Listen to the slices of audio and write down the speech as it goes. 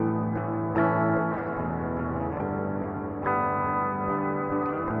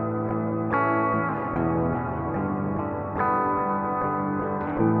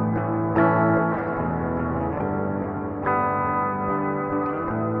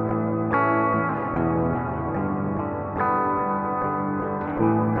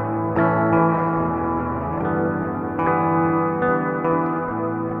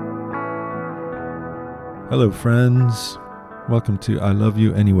Hello, friends. Welcome to I Love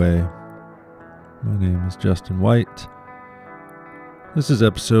You Anyway. My name is Justin White. This is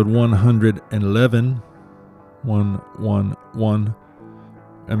episode 111. 111.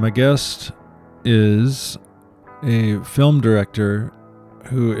 And my guest is a film director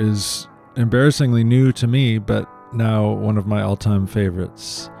who is embarrassingly new to me, but now one of my all-time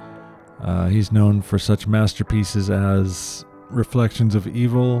favorites. He's known for such masterpieces as Reflections of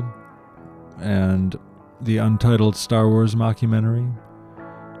Evil and the untitled Star Wars mockumentary,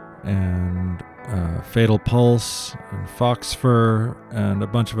 and Fatal Pulse, and Fox Fur, and a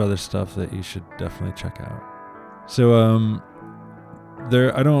bunch of other stuff that you should definitely check out. So,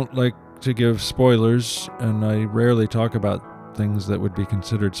 I don't like to give spoilers, and I rarely talk about things that would be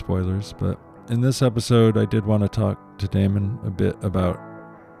considered spoilers, but in this episode, I did want to talk to Damon a bit about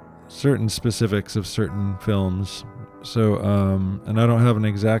certain specifics of certain films. So, and I don't have an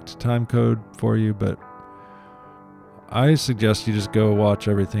exact time code for you, but I suggest you just go watch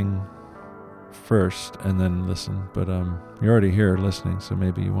everything first and then listen. But you're already here listening, so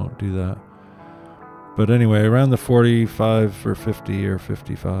maybe you won't do that. But anyway, around the 45 or 50 or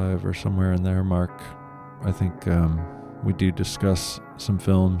 55 or somewhere in there mark, I think we do discuss some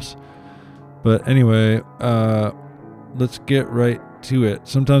films. But anyway, let's get right to it.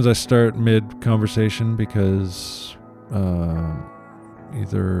 Sometimes I start mid-conversation because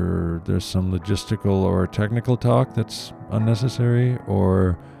either there's some logistical or technical talk that's unnecessary,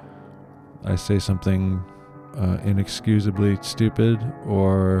 or I say something inexcusably stupid,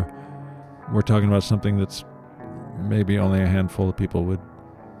 or we're talking about something that's maybe only a handful of people would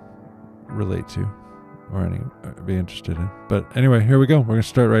relate to or be interested in. But anyway, here we go. We're going to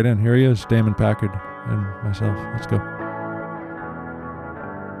start right in. Here he is, Damon Packard, and myself. Let's go.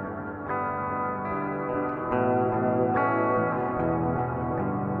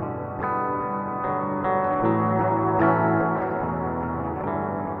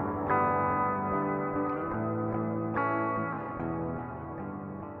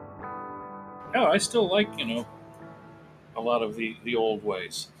 I still like, a lot of the old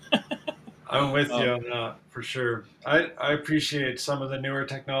ways. I'm with you on that for sure. I appreciate some of the newer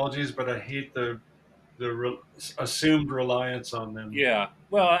technologies, but I hate the assumed reliance on them. Yeah.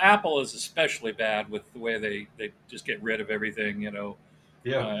 Well, Apple is especially bad with the way they just get rid of everything,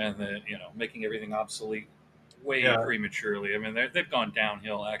 Yeah, and making everything obsolete way yeah, prematurely. I mean, they've gone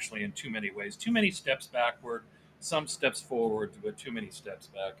downhill actually in too many ways. Too many steps backward, some steps forward, but too many steps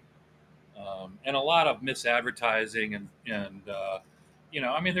back. And a lot of misadvertising and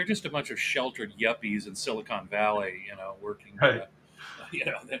I mean, they're just a bunch of sheltered yuppies in Silicon Valley, working, right.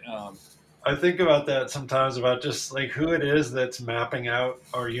 that, I think about that sometimes about just like who it is that's mapping out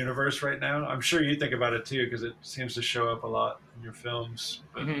our universe right now. I'm sure you think about it too because it seems to show up a lot in your films.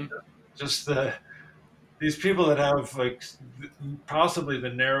 But mhm. just these people that have like possibly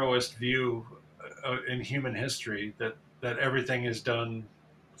the narrowest view in human history, that everything is done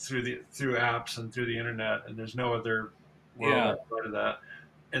through apps and through the internet, and there's no other world Yeah, outside of that.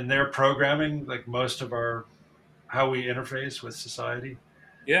 And they're programming like most of our how we interface with society.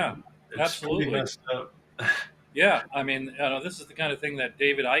 yeah, It's pretty absolutely. messed up. Yeah, I mean, this is the kind of thing that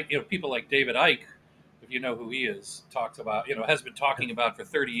David Icke, people like David Icke, if you know who he is, talks about, has been talking about for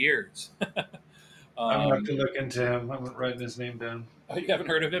 30 years. I'm gonna have um, to look into him. I'm writing his name down. you haven't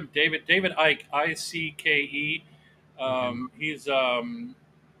heard of him, David Icke, Icke. Okay. He's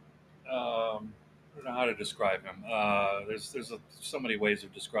I don't know how to describe him. There's so many ways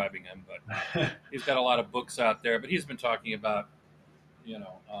of describing him, but he's got a lot of books out there. But he's been talking about you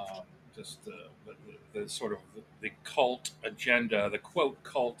know, just the sort of the cult agenda, the quote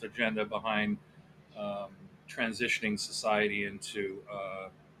cult agenda behind um, transitioning society into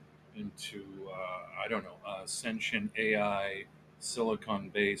I don't know sentient AI silicon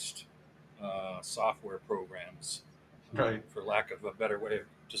based software programs, Right. for lack of a better way of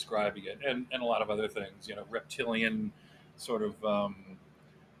describing it, and a lot of other things. Reptilian sort of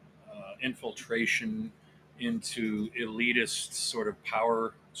infiltration into elitist sort of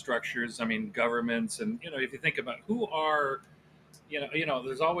power structures. I mean, governments, and if you think about who are,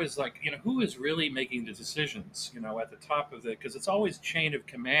 there's always like, who is really making the decisions, at the top of the, because it's always chain of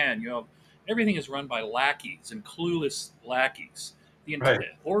command. Everything is run by lackeys and clueless lackeys. The Right.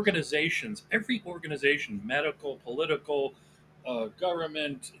 organizations, every organization, medical, political,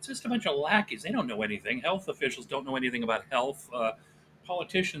 government, it's just a bunch of lackeys. They don't know anything. Health officials don't know anything about health.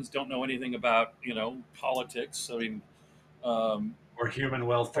 Politicians don't know anything about politics. I mean, um, Or human or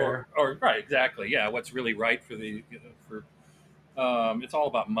welfare. or right, exactly, yeah. What's really right for the for it's all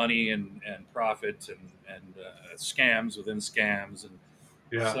about money and profit and scams within scams, and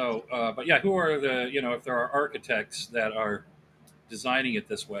Yeah. So, but yeah, who are the, if there are architects that are designing it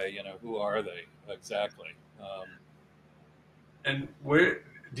this way, who are they exactly? And where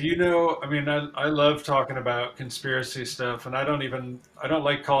do you know? I mean, I love talking about conspiracy stuff, and I don't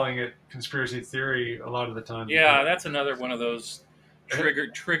like calling it conspiracy theory a lot of the time because Yeah, that's another one of those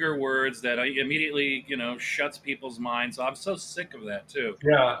trigger words that immediately, shuts people's minds. I'm so sick of that too.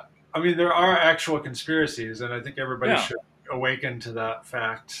 yeah, I mean, there are actual conspiracies, and I think everybody Yeah. should awaken to that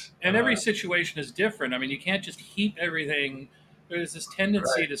fact. And every situation is different. I mean, you can't just heap everything. There's this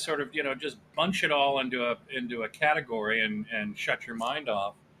tendency Right. to sort of, just bunch it all into a category and shut your mind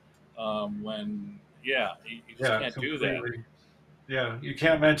off. When you just Yeah, can't do that. completely. Yeah, you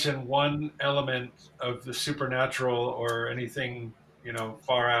can't mention one element of the supernatural or anything,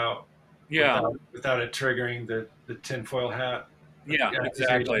 far out Yeah, without it triggering the tinfoil hat yeah,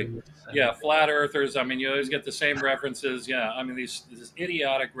 exactly. accusations Yeah, and flat earthers. I mean, you always get the same references. Yeah, I mean these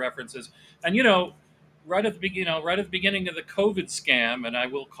idiotic references, and right at the beginning of the COVID scam, and I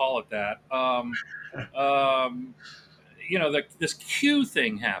will call it that. Um, this Q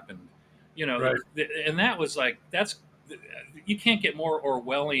thing happened. right, And that was like that's you can't get more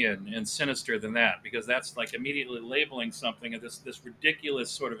Orwellian and sinister than that, because that's like immediately labeling something of this ridiculous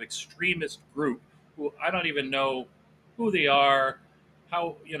sort of extremist group who I don't even know who they are,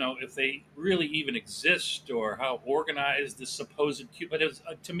 how if they really even exist, or how organized this supposed Q. But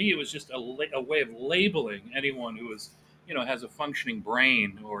to me, it was just a way of labeling anyone who is has a functioning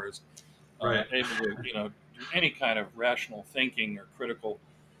brain, or is right. able to do any kind of rational thinking or critical.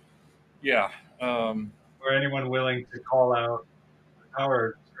 Yeah, um, Or anyone willing to call out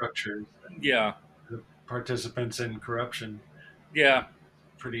power structures and yeah, the participants in corruption. yeah,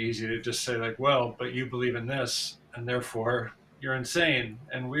 Pretty easy to just say like, well, but you believe in this, and therefore you're insane,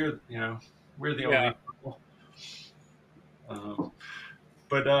 and we're the yeah. only people. Um,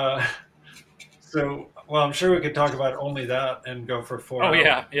 but so, well, I'm sure we could talk about only that and go for four Oh hours.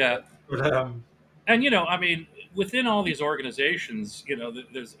 yeah, yeah. But And I mean, within all these organizations,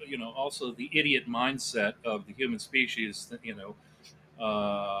 there's also the idiot mindset of the human species that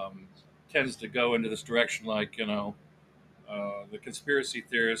um, tends to go into this direction, like the conspiracy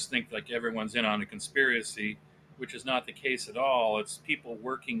theorists think like everyone's in on a conspiracy, which is not the case at all. It's people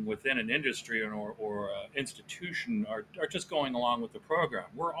working within an industry or institution are just going along with the program.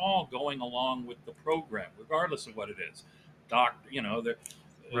 We're all going along with the program, regardless of what it is. They're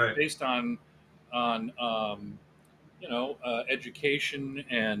right, based on education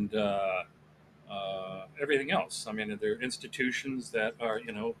and everything else. I mean, there are institutions that are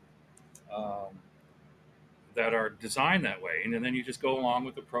um, that are designed that way, and then you just go along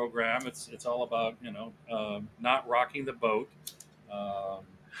with the program. It's all about not rocking the boat. Um,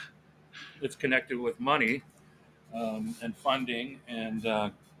 it's connected with money and funding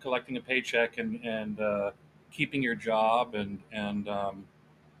and collecting a paycheck and keeping your job and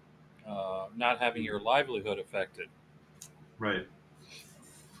not having your livelihood affected. right,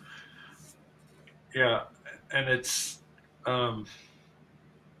 yeah, and it's um,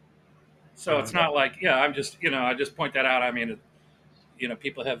 So it's not like, yeah, I'm just I just point that out. I mean,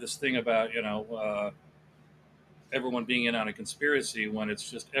 people have this thing about everyone being in on a conspiracy, when it's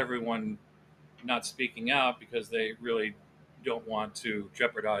just everyone not speaking out because they really don't want to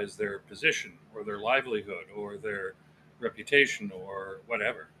jeopardize their position or their livelihood or their reputation or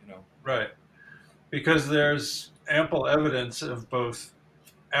whatever. right, because there's ample evidence of both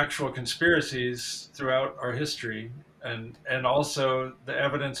actual conspiracies throughout our history and also the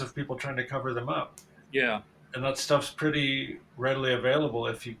evidence of people trying to cover them up. Yeah. And that stuff's pretty readily available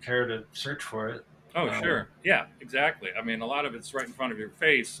if you care to search for it. Oh, Um, sure. Yeah, exactly. I mean, a lot of it's right in front of your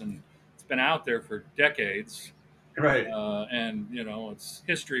face, and it's been out there for decades. right. And it's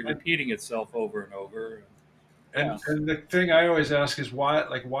history repeating itself over and over. Yeah. And the thing I always ask is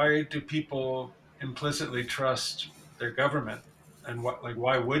why do people implicitly trust their government? And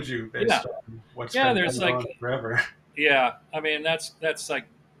why would you Yeah. based on what's Yeah. been There's going on like, forever? yeah. I mean, that's like,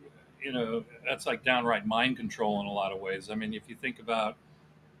 that's like downright mind control in a lot of ways. I mean, if you think about,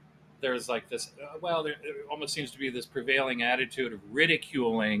 there's like this, there almost seems to be this prevailing attitude of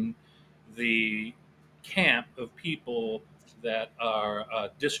ridiculing the camp of people that are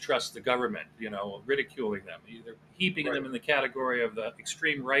distrust the government, ridiculing them, either heaping Right, them in the category of the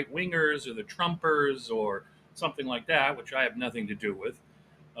extreme right wingers or the Trumpers or something like that, which I have nothing to do with.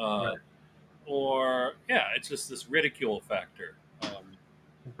 Uh, right. or, yeah, it's just this ridicule factor.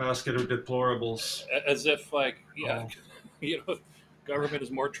 Basket of deplorables. As if, like, yeah, Oh, you know, government is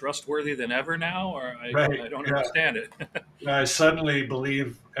more trustworthy than ever now, or right. I don't Yeah. understand it. I suddenly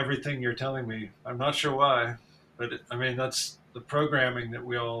believe everything you're telling me. I'm not sure why, but I mean the programming that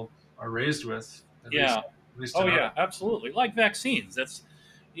we all are raised with, Yeah. at least Oh in our. yeah, absolutely. Like vaccines. That's,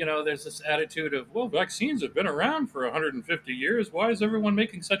 there's this attitude of, well, vaccines have been around for 150 years. Why is everyone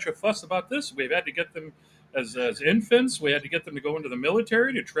making such a fuss about this? We've had to get them as infants. We had to get them to go into the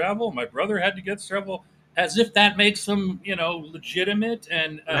military to travel. My brother had to get travel, as if that makes them, legitimate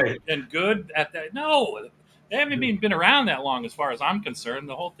Right. and good at that. No, they haven't even been around that long, as far as I'm concerned.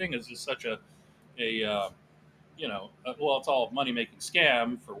 The whole thing is just such a well, it's all money making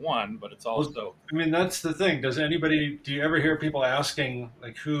scam for one, but it's Well, also I mean, that's the thing. Do you ever hear people asking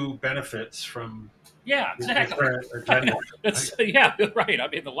like who benefits from yeah, the exactly. current agenda? It's yeah, right. I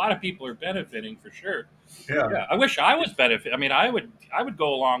mean, a lot of people are benefiting for sure. Yeah. Yeah, I wish I was benefit. I mean, I would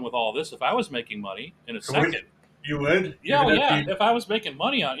go along with all this if I was making money in a Would second. you would Yeah, well, yeah. If I was making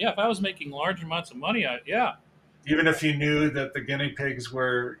money on, yeah, if I was making large amounts of money on, yeah, even if you knew that the guinea pigs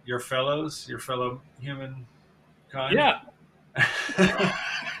were your fellow humankind? yeah.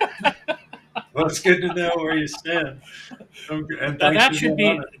 Well, it's good to know where you stand. And Now thanks for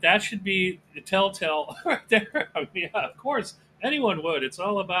being on it. that should be the telltale right there. I mean, yeah, of course, anyone would. It's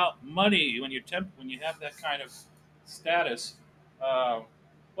all about money when you have that kind of status. Uh,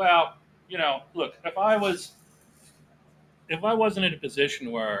 well, look, if I wasn't in a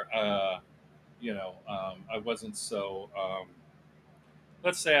position where I wasn't so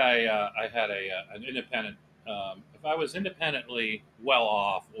let's say I had an independent if I was independently well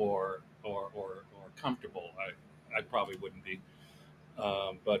off or comfortable, I probably wouldn't be.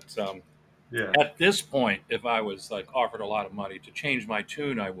 But Yeah. at this point, if I was like offered a lot of money to change my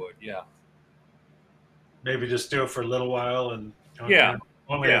tune, I would. Yeah, Maybe just do it for a little while and yeah,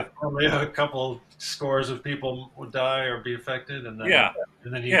 yeah, only a couple scores of people would die or be affected, yeah,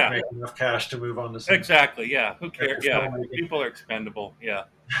 and then you can yeah. make enough cash to move on to some Exactly. Yeah. Who cares? Yeah. filmmaking. People are expendable. Yeah.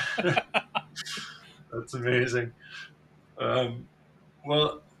 That's amazing. Um,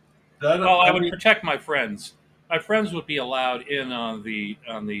 well, that Well, I I would mean, protect my friends. My friends would be allowed in on the.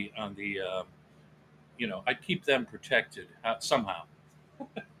 I'd keep them protected somehow.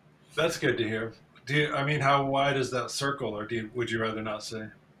 that's good to hear. I mean, how wide is that circle, or would you rather not say?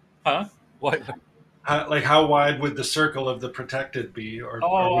 Huh? What? How wide would the circle of the protected be, or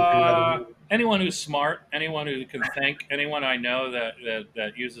Oh, would you rather? anyone who's smart, anyone who can think, anyone I know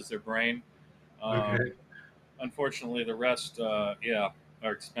that uses their brain. Um, Okay, Unfortunately, the rest, yeah,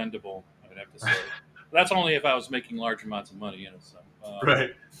 are expendable. I'd have to say. That's only if I was making large amounts of money, So,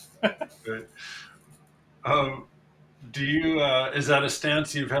 right, right. Um, do you? Is that a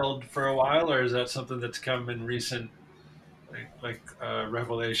stance you've held for a while, or is that something that's come in recent,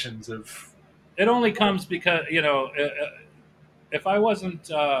 revelations of? it only comes because if I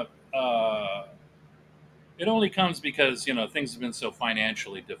wasn't. It only comes because things have been so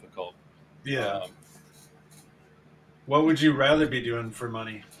financially difficult. Yeah. Um, What would you rather be doing for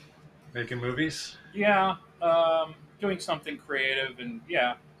money? Making movies? yeah, doing something creative and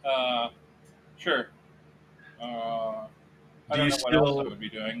yeah, uh, sure. Uh, I Do don't you know what else I still? would be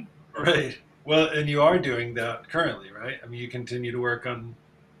doing. Right. Well, and you are doing that currently, right? I mean, you continue to work on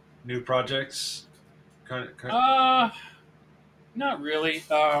new projects. Uh, Not really.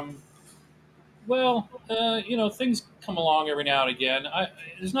 Well, things come along every now and again.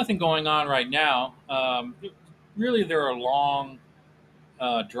 There's nothing going on right now. Really, there are long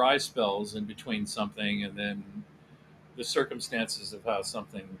dry spells in between something, and then the circumstances of how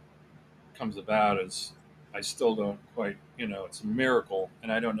something comes about is I still don't quite, it's a miracle,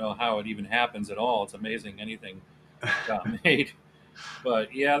 and I don't know how it even happens at all. It's amazing anything got made,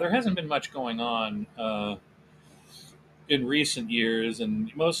 but yeah, there hasn't been much going on in recent years,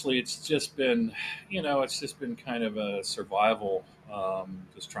 and mostly it's just been kind of a survival,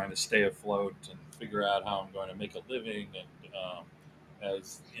 just trying to stay afloat and figure out how I'm going to make a living, and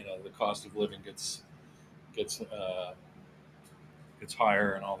as the cost of living gets gets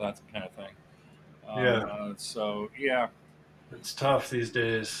higher and all that kind of thing. Yeah, So yeah, it's tough these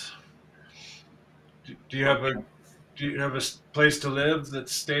days. Do you well, have a place to live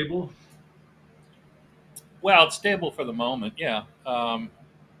that's stable? well, it's stable for the moment. Yeah,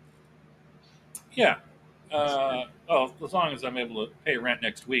 yeah. Oh, as long as I'm able to pay rent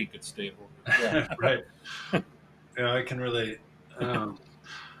next week, it's stable. Yeah. Right. Yeah, I can relate. Um,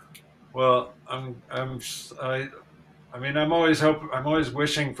 well, I mean, I'm always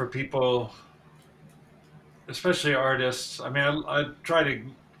wishing for people, especially artists. I mean, I try to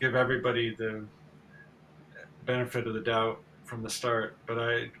give everybody the benefit of the doubt from the start, but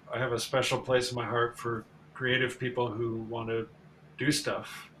I have a special place in my heart for creative people who want to do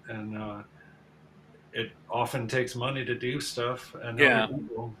stuff, and it often takes money to do stuff and other Yeah.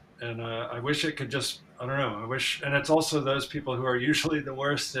 people. and I wish it could just, I don't know, I wish, and it's also those people who are usually the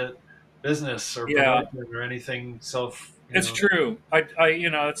worst at business or Yeah, promotion or anything self, it's true.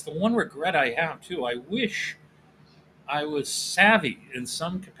 It's the one regret I have too. I wish I was savvy in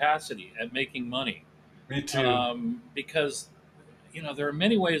some capacity at making money, me too. because there are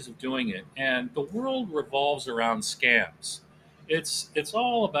many ways of doing it, and the world revolves around scams. It's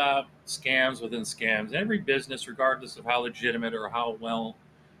all about scams within scams. Every business, regardless of how legitimate or how well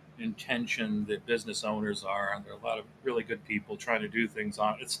intentioned the business owners are, and there are a lot of really good people trying to do things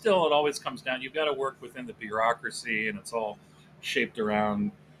on it. It always comes down. You've got to work within the bureaucracy, and it's all shaped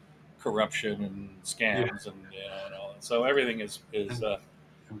around corruption and Yeah, scams, and all that. So everything is and,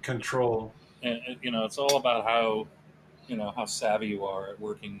 and control. it's all about how savvy you are at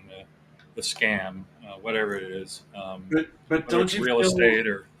working the scam, whatever it is, But whether don't it's you real feel, estate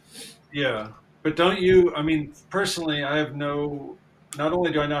or yeah, but don't you, I mean, personally, I have no, not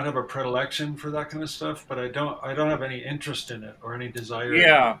only do I not have a predilection for that kind of stuff, but I don't have any interest in it or any desire to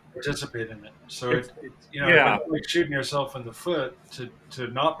yeah, participate in it. So it's it's yeah, like shooting yourself in the foot to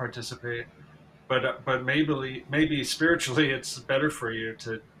not participate. But maybe spiritually, it's better for you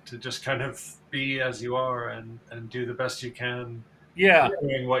to just kind of be as you are and do the best you can yeah,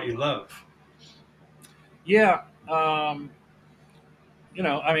 doing what you love. yeah.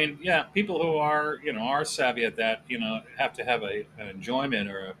 I mean, yeah, people who are savvy at that, have to have an enjoyment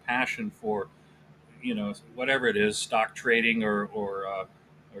or a passion for, whatever it is, stock trading or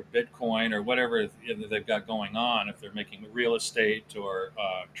Bitcoin or whatever they've got going on. If they're making real estate or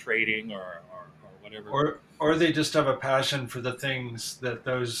trading or whatever. Or they just have a passion for the things that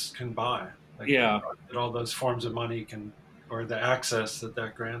those can buy, like Yeah, that all those forms of money can, or the access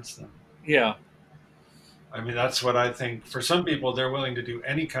that grants them. yeah, I mean, that's what I think. For some people, they're willing to do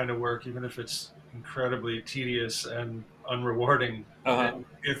any kind of work, even if it's incredibly tedious and unrewarding, uh-huh.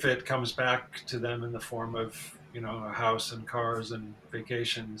 if it comes back to them in the form of, a house and cars and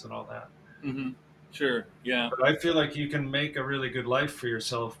vacations and all that. Hmm. Sure, yeah, But I feel like you can make a really good life for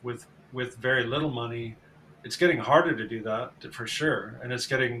yourself with very little money. It's getting harder to do that for sure, and it's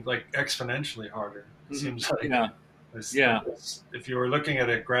getting like exponentially harder. It hmm, seems like yeah, yeah, if you were looking at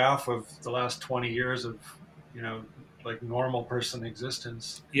a graph of the last 20 years of you know like normal person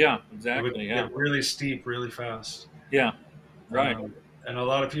existence, yeah, it would exactly, yeah, get really steep really fast. yeah, right, And a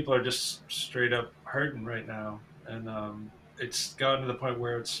lot of people are just straight up hurting right now, and it's gotten to the point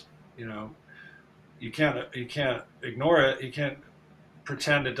where it's you know you can't ignore it. You can't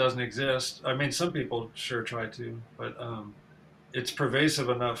pretend it doesn't exist. I mean, some people sure try to, but it's pervasive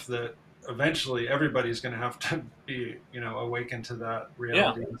enough that eventually everybody's going to have to be, awakened to that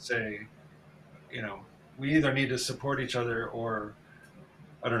yeah, reality and say, you know, we either need to support each other or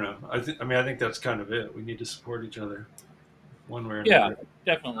I don't know. I think that's kind of it. We need to support each other one way or yeah, another.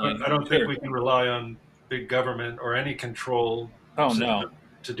 definitely, I don't think sure. we can rely on big government or any control Oh no, system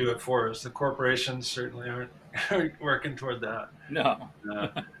to do it for us. The corporations certainly aren't working toward that. no, Uh,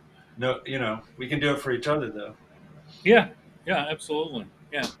 no, we can do it for each other though. yeah, yeah, absolutely,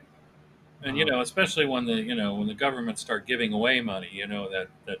 yeah. And Um, especially when the government start giving away money,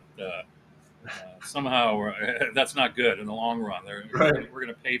 somehow that's not good in the long run. right. We're going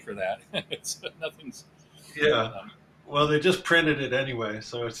to pay for that. It's nothing's Yeah. um, Well, they just printed it anyway,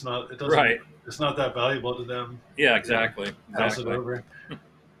 so it's not. It doesn't. right. It's not that valuable to them. Yeah, You know, exactly, pass it exactly. over.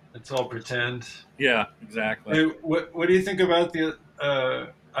 It's all pretend. Yeah, exactly. Hey, what do you think about the?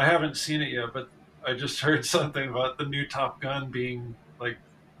 I haven't seen it yet, but I just heard something about the new Top Gun being like,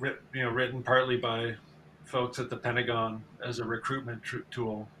 written partly by folks at the Pentagon as a recruitment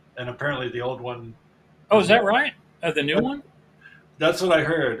tool, and apparently the old one Oh, is as that well. right? The new one? That's what I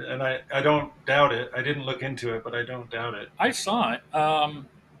heard, and I don't doubt it. I didn't look into it, but I don't doubt it. I saw it.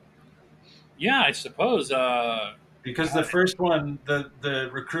 Yeah, I suppose. Because the God. first one,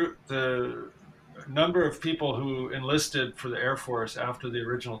 the number of people who enlisted for the Air Force after the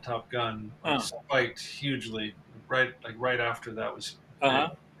original Top Gun like Huh. spiked hugely, right after that was Uh big, huh.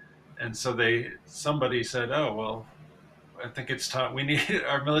 and so somebody said, oh well, I think it's time we need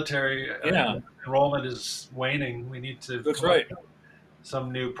our military Yeah, enrollment is waning. We need to that's come up right. with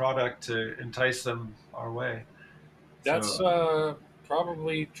some new product to entice them our way. That's So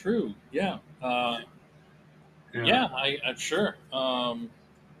probably true. Yeah. yeah. Yeah. I sure.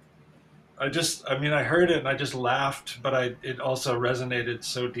 I mean, I heard it and I just laughed, but it also resonated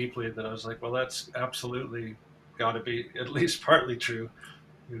so deeply that I was like, well, that's absolutely got to be at least partly true,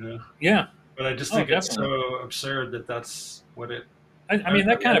 you know? Yeah. But I just Oh, think it's definitely. so absurd that that's what it, I mean,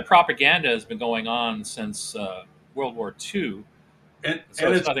 that kind of propaganda has been going on since World War II, and,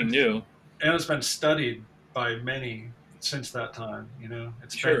 so it's nothing new. and it's been studied by many since that time. You know,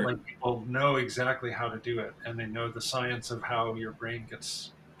 it's been Sure. like people know exactly how to do it, and they know the science of how your brain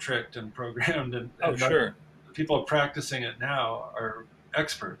gets tricked and programmed, Oh, and sure. the people practicing it now are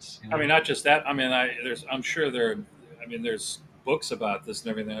experts. You I mean, know. not just that. I mean, I'm sure I mean, there's books about this and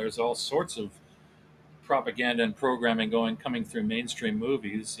everything. There's all sorts of propaganda and programming coming through mainstream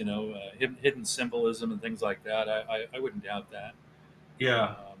movies. You know, hidden symbolism and things like that. I wouldn't doubt that. Yeah,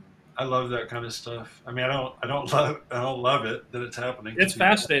 Um, I love that kind of stuff. I mean, I don't love it that it's happening to it's people,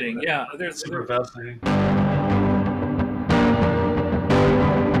 fascinating. but Yeah, it's super fascinating.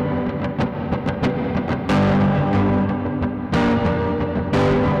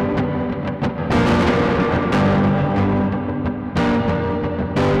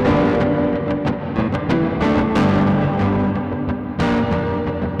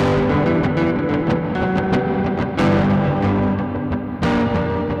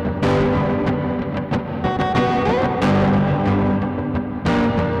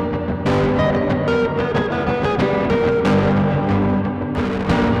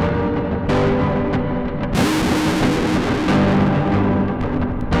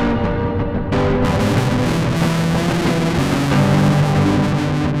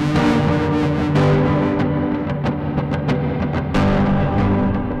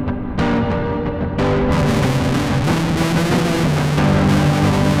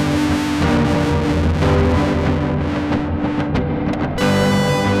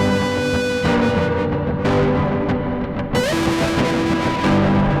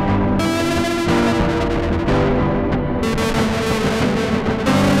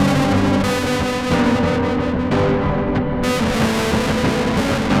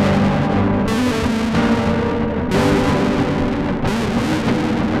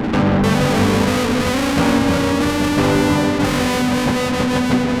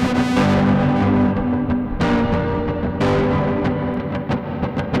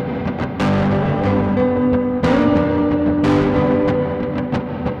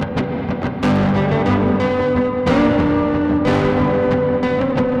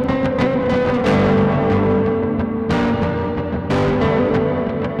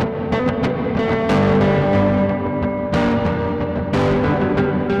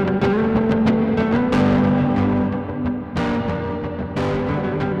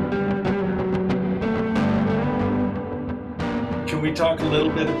 Can we talk a little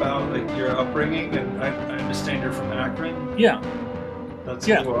bit about like your upbringing? And I understand you're from Akron. yeah, That's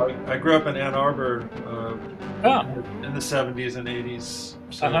yeah. cool. I grew up in Ann Arbor Oh, in the 70s and 80s,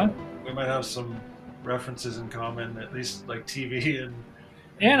 uh so huh. we might have some references in common, at least like TV and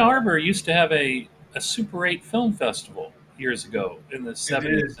Ann Arbor used to have a Super 8 film festival years ago in the it did.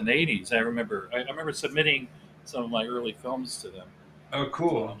 70s and 80s. I remember submitting some of my early films to them. Oh,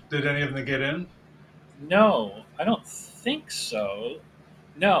 cool. Did any of them get in? No, I don't think so.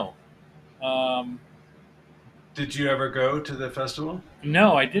 No, um, Did you ever go to the festival?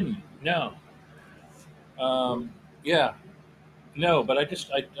 no, I didn't. No, Cool. yeah, no. But I just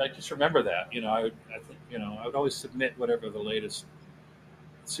remember that. I think I would always submit whatever the latest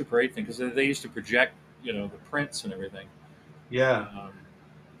Super 8 thing because they used to project the prints and everything. Yeah. Um,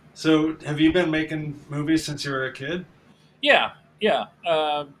 So have you been making movies since you were a kid? yeah, yeah.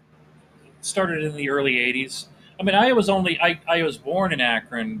 Started in the early '80s. I mean, I was born in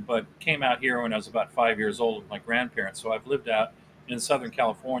Akron, but came out here when I was about 5 years old with my grandparents. So I've lived out in Southern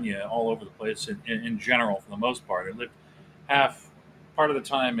California, all over the place in general, for the most part. I lived half part of the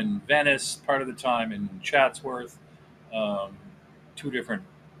time in Venice, part of the time in Chatsworth. Um, two different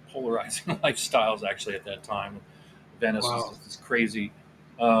polarizing lifestyles actually at that time. Venice was Wow. just this crazy.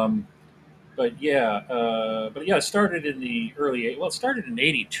 Um, but yeah, it started in the well, it started in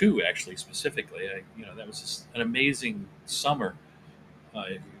 '82 actually specifically. That was just an amazing summer. Uh,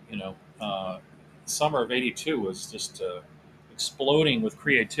 you know, uh, Summer of '82 was just exploding with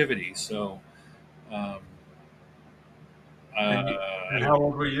creativity. So um, And and I, how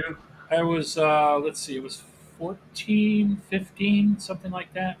old were you? I was let's see, it was 14, 15, something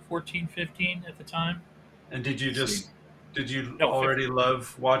like that. 14, 15 at the time. And Let's see, did you no, 50. already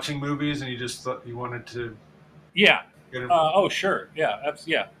love watching movies and you just thought you wanted to Yeah. get it? Oh, sure. Yeah.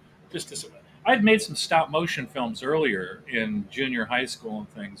 Yeah. Just as I'd made some stop motion films earlier in junior high school and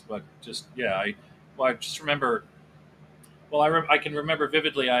things, but just yeah, I just remember. Well, I can remember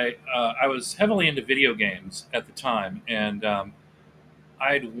vividly. I was heavily into video games at the time, and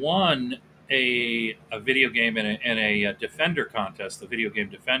I'd won a video game in a Defender contest, the video game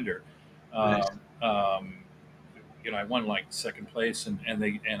Defender. Nice. Um, um, I won like second place, and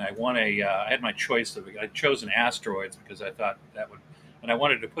I won I had my choice of I'd chosen asteroids because I thought that would, and I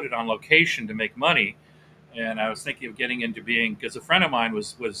wanted to put it on location to make money. and I was thinking of getting into being, because a friend of mine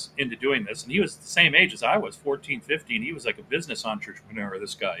was into doing this, and he was the same age as I was, 14, 15. He was like a business entrepreneur.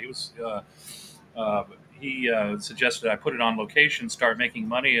 This guy, he was. Uh, he suggested I put it on location, start making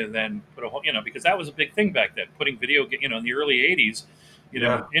money, and then put a whole, because that was a big thing back then. Putting in the early '80s,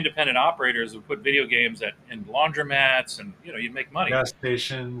 Yeah. independent operators would put video games in laundromats, and you'd make money. Gas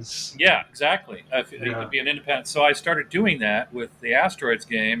stations. Yeah, exactly. You Yeah. could be an independent. So I started doing that with the Asteroids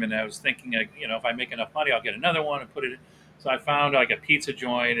game, and I was thinking, if I make enough money, I'll get another one and put it. So I found like a pizza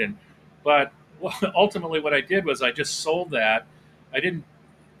joint, but ultimately, what I did was I just sold that. I didn't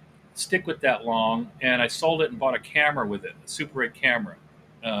stick with that long, and I sold it and bought a camera with it, a Super 8 camera,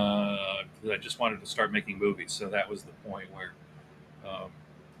 because I just wanted to start making movies. So that was the point where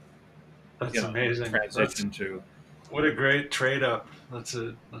That's amazing. Transition to. What a great trade up. That's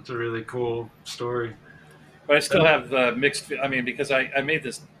a really cool story. But I still have mixed. I mean, because I made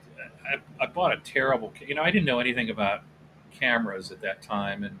this. I bought a terrible. I didn't know anything about cameras at that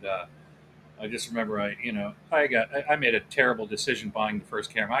time, and I just remember I made a terrible decision buying the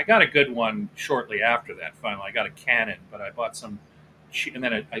first camera. I got a good one shortly after that. Finally, I got a Canon, but I bought some, and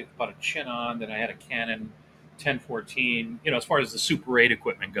then I bought a Chinon. Then I had a Canon 1014. As far as the Super 8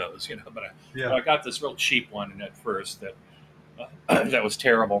 equipment goes, but I got this real cheap one at first that was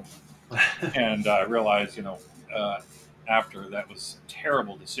terrible, and I realized after that was a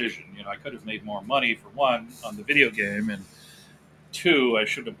terrible decision. I could have made more money for one on the video game, and two, I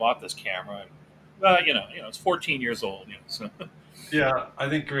should have bought this camera. Well, it's 14 years old. So. Yeah, I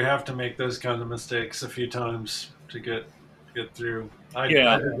think we have to make those kind of mistakes a few times to get through. I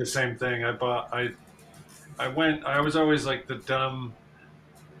did the same thing. I was always like the dumb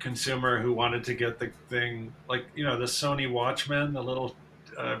consumer who wanted to get the thing, like the Sony Watchman, the little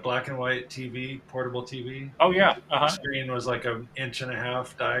black and white TV, portable TV. Oh yeah, The screen was like 1.5 inches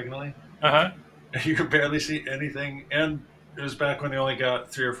diagonally. You could barely see anything, and it was back when they only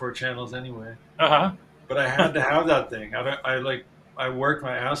got 3 or 4 channels anyway. But I had to have that thing. I worked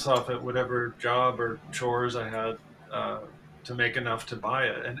my ass off at whatever job or chores I had to make enough to buy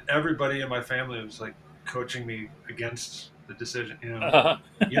it, and everybody in my family was like coaching me against the decision.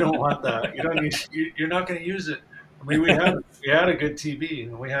 You don't want that. You don't need. You're not going to use it. I mean, we had a good TV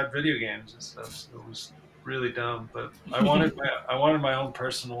and we had video games and stuff. So it was really dumb, but I wanted my own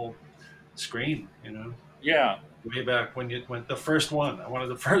personal screen. Yeah. Way back when the first one. I wanted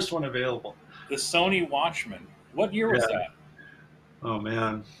the first one available. The Sony Watchman. What year was that? Oh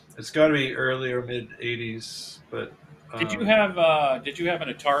man, it's got to be early or mid '80s. But did you have an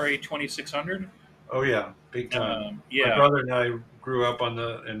Atari 2600? Oh yeah, big time. Yeah. My brother and I grew up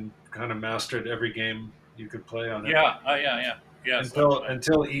and kind of mastered every game you could play on it. Yeah.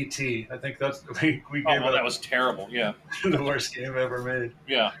 Until E.T. I think that's we gave up. That was terrible. Yeah. The worst game ever made.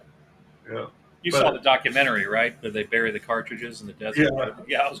 Yeah. Yeah. You saw the documentary, right? Where they bury the cartridges in the desert.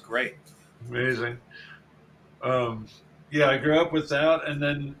 Yeah, it was great. Amazing. Yeah, I grew up with that, and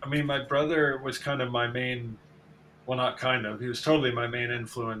then my brother was kind of my main. Well, not kind of. He was totally my main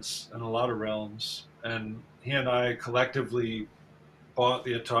influence in a lot of realms, and he and I collectively bought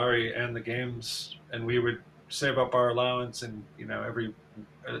the Atari and the games, and we would save up our allowance, and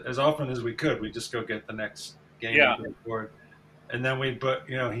as often as we could, we'd just go get the next game. Yeah. And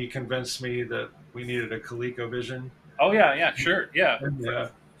then he convinced me that we needed a ColecoVision. Oh yeah, sure, yeah.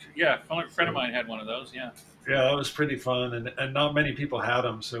 Yeah, a friend of mine had one of those. Yeah. Yeah, that was pretty fun, and not many people had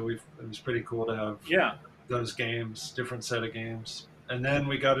them, so it was pretty cool to have. Yeah. Those games, different set of games, and then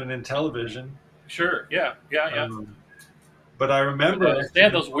we got an Intellivision. Sure, yeah. But I remember they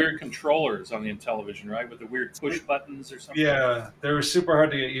had those weird controllers on the Intellivision, right, with the weird push buttons or something. Yeah, they were super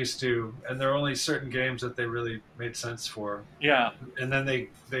hard to get used to, and there were only certain games that they really made sense for. Yeah. And then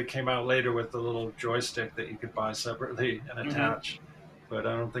they came out later with the little joystick that you could buy separately and attach. Mm-hmm. But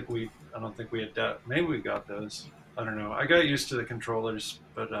I don't think we had that. Maybe we got those. I don't know. I got used to the controllers,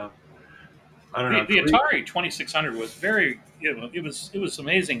 but. I don't know. The Atari 2600 was very, it was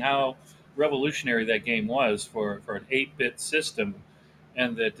amazing how revolutionary that game was for an 8-bit system,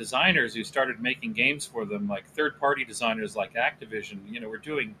 and the designers who started making games for them, like third-party designers like Activision, were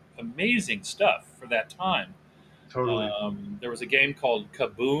doing amazing stuff for that time. Totally. There was a game called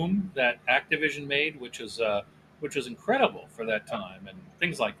Kaboom that Activision made, which was incredible for that time, and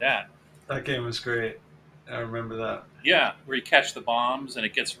things like that. That game was great. I remember that. Yeah, where you catch the bombs and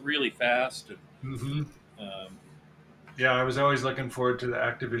it gets really fast. Mm-hmm. Yeah, I was always looking forward to the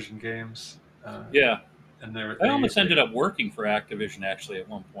Activision games. Yeah. And I almost ended up working for Activision actually at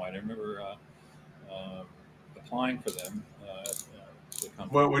one point. I remember applying for them. The company.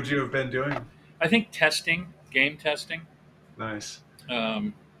 What would you have been doing? I think testing, game testing. Nice.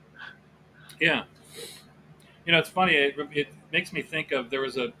 Yeah. It's funny. It makes me think of there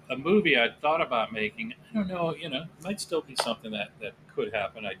was a movie I thought about making. I don't know. It might still be something that could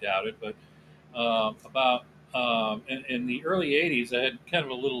happen. I doubt it. But about in the early '80s, I had kind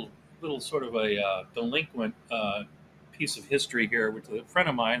of a little sort of a delinquent piece of history here with a friend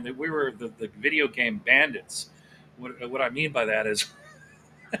of mine. That we were the video game bandits. What I mean by that is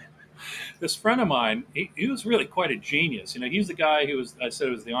this friend of mine, he was really quite a genius. He's the guy who was, I said,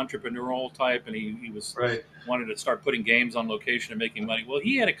 was the entrepreneurial type, and he was Right. wanted to start putting games on location and making money. Well,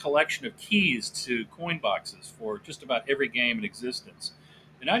 he had a collection of keys to coin boxes for just about every game in existence,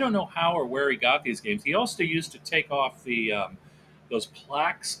 and I don't know how or where he got these games. He also used to take off the those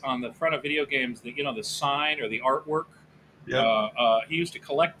plaques on the front of video games, the sign or the artwork. Yep. He used to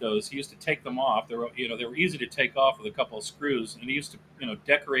collect those. He used to take them off. They were easy to take off with a couple of screws, and he used to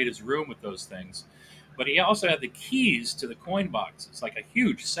decorate his room with those things. But he also had the keys to the coin boxes, like a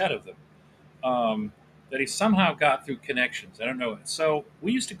huge set of them, that he somehow got through connections. I don't know. So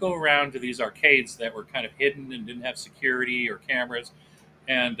we used to go around to these arcades that were kind of hidden and didn't have security or cameras,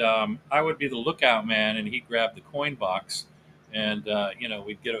 and I would be the lookout man, and he'd grab the coin box, and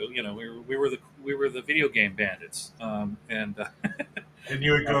we'd get we were the video game bandits, and And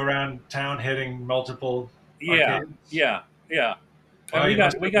you would go around town hitting multiple yeah, arcades. yeah, yeah. And Wow, we you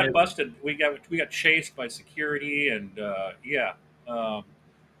must got we have got made. busted. We got chased by security, and yeah, um,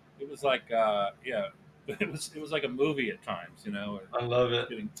 it was like yeah, it was like a movie at times, I love it.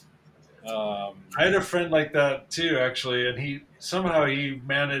 getting um, I had a friend like that too, actually, and he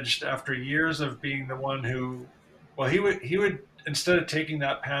managed after years of being the one who, well, he would instead of taking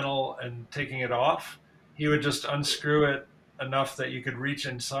that panel and taking it off, he would just unscrew it enough that you could reach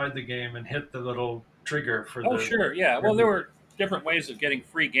inside the game and hit the little trigger for oh the. sure, yeah. Well, there were different ways of getting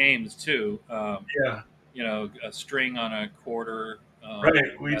free games too. Yeah, A string on a quarter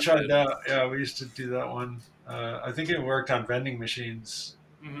right. We tried method. that. Yeah, we used to do that one. I think it worked on vending machines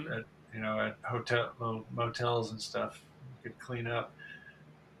Hmm. at at motels and stuff. You could clean up.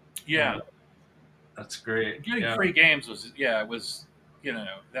 Yeah, Uh, that's great. getting Yeah. free games was yeah, it was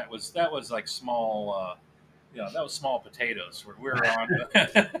that was like small. That was small potatoes. We were on.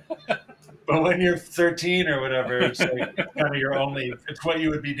 But when you're 13 or whatever, it's like it's kind of your only. It's what you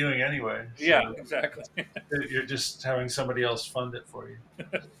would be doing anyway. Yeah, So exactly. you're just having somebody else fund it for you,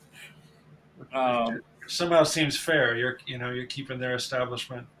 which Um, somehow seems fair. You're keeping their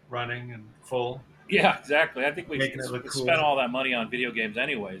establishment running and full, yeah, exactly. I think we making it look spent cool. all that money on video games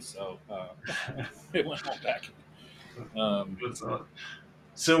anyway, so it went all back. Um, That's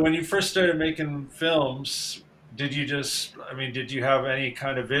So when you first started making films, did you just? I mean, did you have any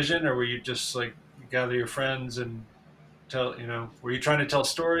kind of vision, or were you just like gather your friends and tell? Were you trying to tell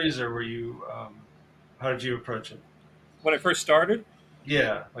stories, or were you? How did you approach it? when I first started,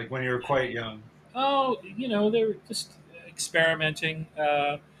 Yeah, like when you were quite young. oh, they were just experimenting,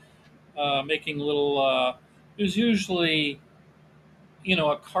 making little. It was usually,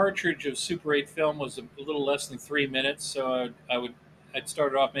 a cartridge of Super 8 film was a little less than 3 minutes, so I'd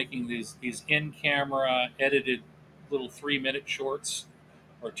started off making these in camera edited little 3 minute shorts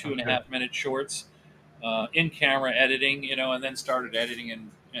or two and a Okay. half minute shorts, in camera editing, and then started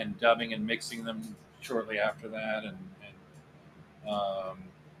editing and dubbing and mixing them shortly after that, and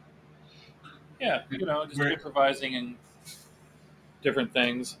yeah, just Where, improvising and different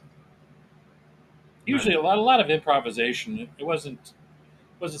things. nice. Usually a lot of improvisation. It wasn't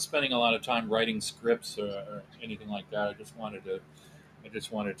spending a lot of time writing scripts or anything like that. I just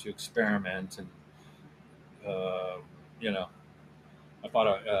wanted to experiment, and uh, you know I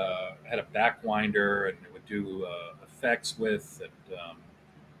bought had a backwinder and it would do effects with, and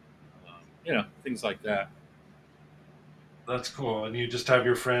things like that. That's cool. And you just have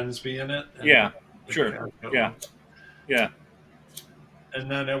your friends be in it, and Yeah, sure. Yeah, okay. yeah. And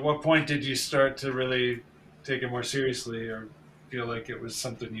then at what point did you start to really take it more seriously, or feel like it was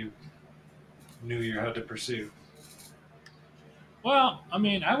something you knew you had to pursue? Well, I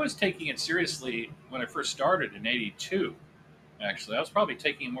mean, I was taking it seriously when I first started in '82. Actually, I was probably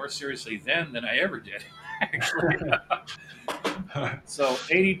taking it more seriously then than I ever did. Actually, so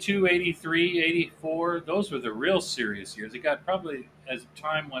 '82, '83, '84, those were the real serious years. It got probably as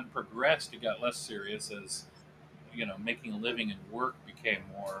time went progressed, it got less serious as making a living and work became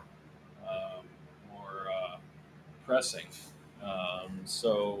um, more pressing.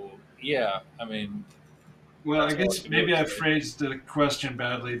 So yeah, I mean Well, I that's all I guess can really maybe I say. phrased the question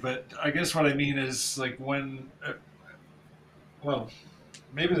badly, but I guess what I mean is like when, well,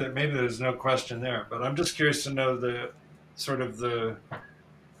 maybe there's no question there, but I'm just curious to know the sort of the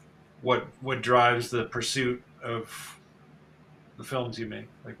what drives the pursuit of the films you make.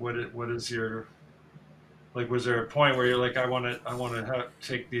 Like what is your Like, was there a point where you're like, I want to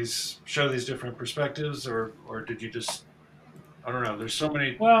show these different perspectives, or did you just, I don't know. There's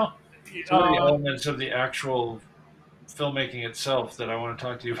Well, so many uh, elements of the actual filmmaking itself that I want to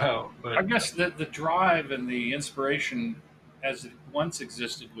talk to you about. I But guess the drive and the inspiration as it once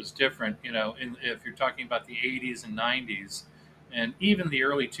existed was different. If you're talking about the 80s and 90s, and even the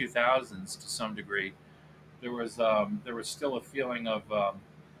early 2000s to some degree, there was still a feeling of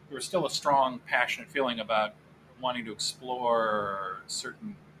there was still a strong, passionate feeling about wanting to explore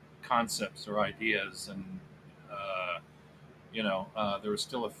certain concepts or ideas, and there was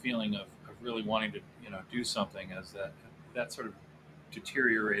still a feeling of really wanting to do something as that sort of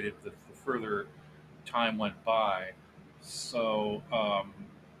deteriorated the further time went by. So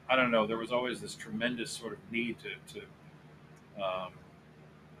I don't know. There was always this tremendous sort of need um,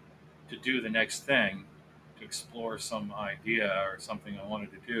 to do the next thing, to explore some idea or something I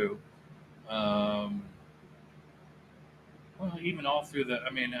wanted to do. Um, well, even all through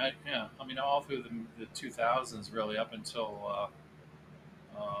all through the 2000s, really, up until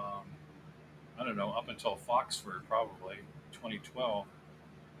um, I don't know, up until Foxford, probably 2012.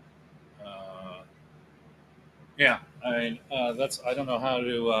 Uh, yeah, that's I don't know how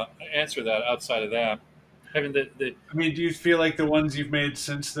to answer that outside of that. Having the I mean, do you feel like the ones you've made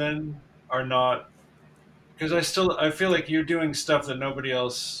since then are not? Because I feel like you're doing stuff that nobody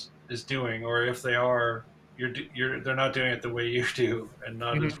else is doing, or if they are, they're not doing it the way you do, and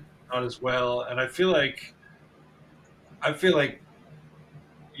Mhm. not as well. And I feel like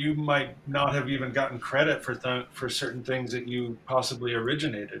you might not have even gotten credit for certain things that you possibly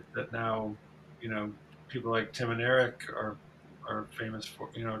originated. That now, you know, people like Tim and Eric are famous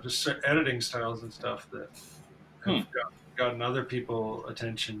for, just editing styles and stuff that have Hmm. gotten other people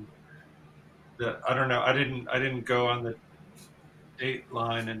attention. That I don't know. I didn't go on the date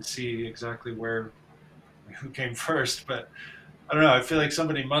line and see exactly who came first, but I don't know. I feel like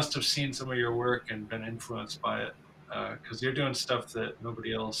somebody must have seen some of your work and been influenced by it, because you're doing stuff that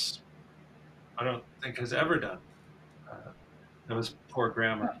nobody else, I don't think, has ever done. That was poor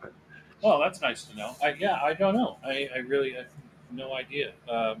grammar, but Well, that's nice to know. I don't know. I really have no idea.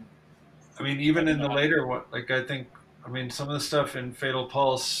 I mean, I even don't in know the how. later one, like I mean, some of the stuff in Fatal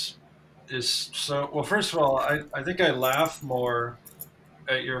Pulse is so. Well, first of all, I think I laugh more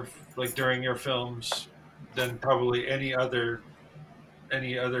at your like during your films than probably any other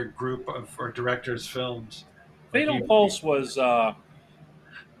group of or director's films. Like Fatal Pulse was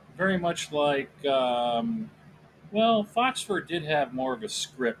very much like. Well, Foxford did have more of a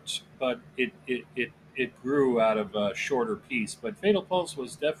script, but it grew out of a shorter piece. But Fatal Pulse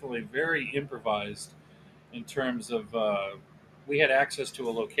was definitely very improvised in terms of we had access to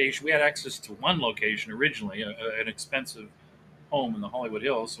a location. We had access to one location originally, an expensive home in the Hollywood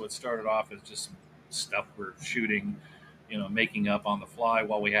Hills. So it started off as just some stuff we're shooting, making up on the fly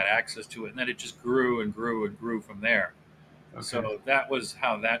while we had access to it, and then it just grew and grew and grew from there. okay, So that was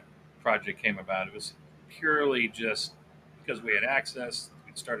how that project came about. It was purely just because we had access.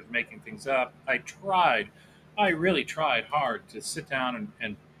 We started making things up. I really tried hard to sit down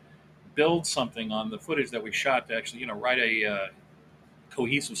and build something on the footage that we shot to actually, write a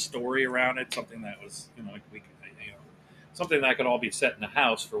cohesive story around it. Something that was, we could, something that could all be set in a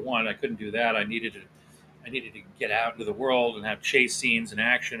house. For one, I couldn't do that. I needed to get out into the world and have chase scenes and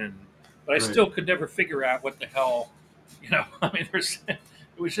action, but I right. still could never figure out what the hell, I mean,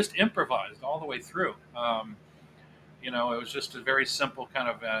 it was just improvised all the way through. It was just a very simple kind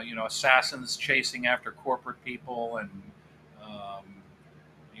of assassins chasing after corporate people, and um,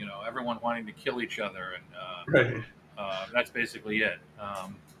 everyone wanting to kill each other, and Right. that's basically it.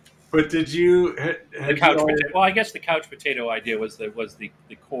 But The had you couch always potato. Well, I guess the couch potato idea was the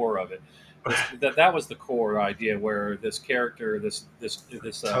core of it. That was the core idea, where this character, this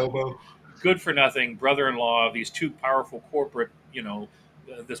Tobo? good for nothing brother-in-law of these two powerful corporate,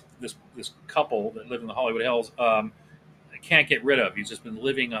 this couple that live in the Hollywood Hills, can't get rid of. He's just been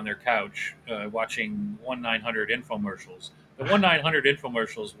living on their couch, watching 1-900 infomercials. The 1-900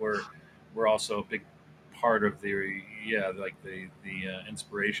 infomercials were also a big part of the like the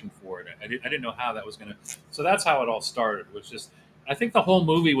inspiration for it. I didn't know how that was going to. So that's how it all started. It was just I think the whole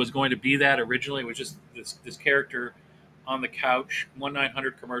movie was going to be that originally. It was just this character on the couch,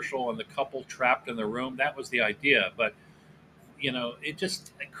 1-900 commercial, and the couple trapped in the room. That was the idea, but it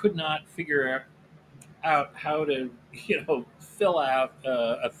just I could not figure out how to fill out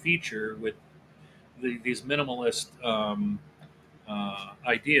a feature with these minimalist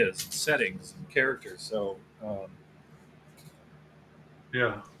ideas and settings and characters. So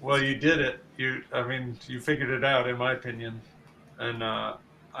Yeah. Well, you did it. I mean, you figured it out, in my opinion. And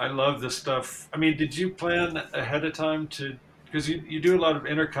I love this stuff. I mean, did you plan ahead of time to, because you do a lot of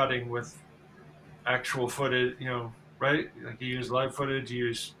intercutting with actual footage, right? Like you use live footage, you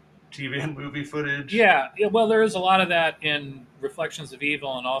use TV and movie footage. Yeah, well, there is a lot of that in Reflections of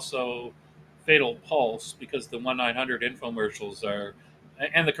Evil and also Fatal Pulse because the 1-900 infomercials are,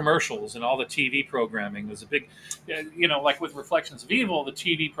 and the commercials and all the TV programming was a big, like with Reflections of Evil, the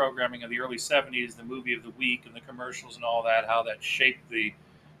TV programming of the early 70s, the movie of the week, and the commercials and all that, how that shaped the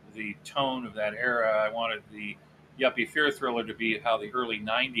tone of that era. I wanted the yuppie fear thriller to be how the early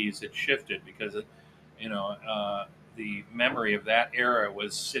 90s had shifted because you know, the memory of that era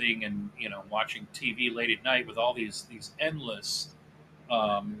was sitting and watching TV late at night with all these endless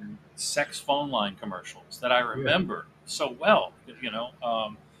sex phone line commercials that I Yeah. remember so well.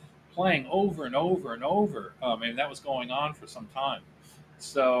 Playing over and over and over. And that was going on for some time.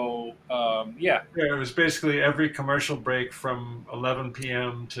 So yeah, Yeah, it was basically every commercial break from 11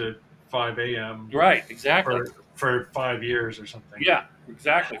 p.m. to 5 a.m. right, exactly. for 5 years or something. Yeah,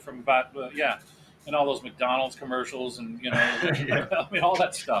 exactly. From about yeah, and all those McDonald's commercials and Yeah, I mean all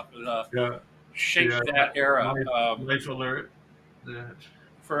that stuff yeah, yeah. shaped that era. Life alert.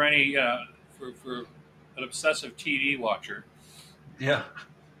 For any for an obsessive TV watcher. Yeah.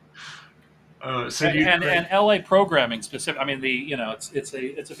 So And, do you and and LA programming specific. I mean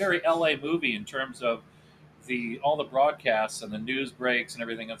it's a very LA movie in terms of the all the broadcasts and the news breaks and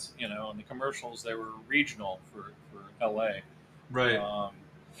everything that's and the commercials they were regional for LA. right? Um,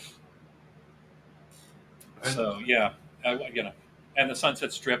 And so yeah, and the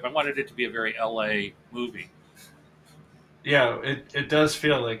Sunset Strip. I wanted it to be a very LA movie. yeah, it does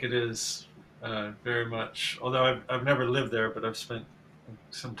feel like it is very much. Although I've never lived there, but I've spent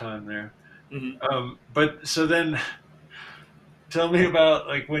some time there. Hmm. But so then, tell me about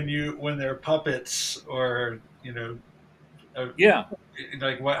like when they're puppets or uh, Yeah,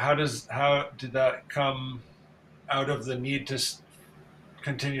 like what how did that come out of the need to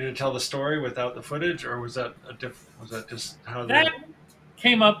continue to tell the story without the footage, or was that just how the that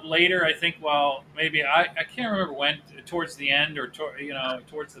came up later. I think. Well, maybe I can't remember when. Towards the end or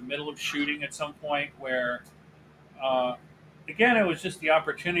towards the middle of shooting at some point where uh, again it was just the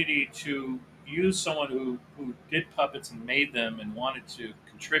opportunity to use someone who did puppets and made them and wanted to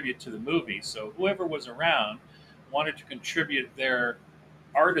contribute to the movie. So whoever was around wanted to contribute their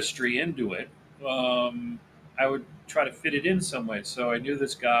artistry into it. I would try to fit it in some way. So I knew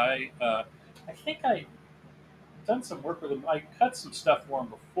this guy. I think I done some work with him. I cut some stuff for him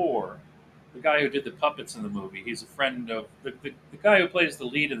before. The guy who did the puppets in the movie. He's a friend of the guy who plays the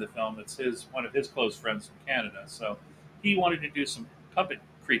lead in the film. It's one of his close friends from Canada. So he wanted to do some puppet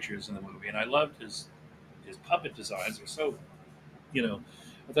creatures in the movie, and I loved his puppet designs. They're so you know,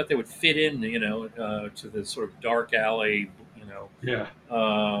 I thought they would fit in to the sort of dark alley. yeah,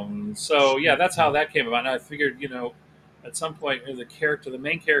 So yeah, that's how that came about. And I figured at some point the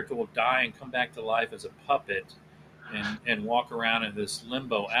main character will die and come back to life as a puppet and walk around in this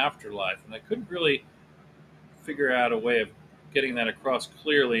limbo afterlife. And I couldn't really figure out a way of getting that across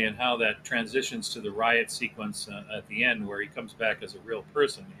clearly and how that transitions to the riot sequence at the end where he comes back as a real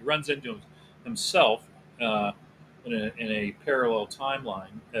person. He runs into himself in a parallel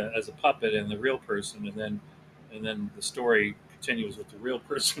timeline as a puppet and the real person, and then the story continues with the real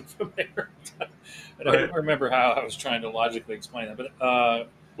person from there. And I right. don't remember how I was trying to logically explain that, but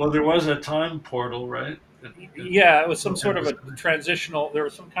Well, there was a time portal, right? yeah, it was some sort of a transitional. There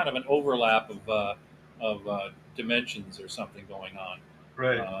was some kind of an overlap of dimensions or something going on.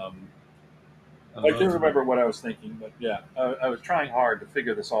 Right. Um, I I love can't that. remember what I was thinking, but yeah, I was trying hard to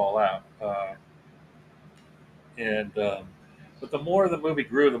figure this all out. And But the more the movie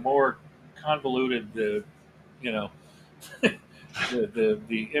grew, the more convoluted you know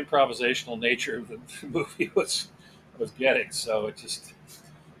the improvisational nature of the movie was getting. So it just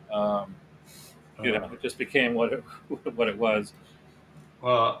um, Uh, it just became what it what it was.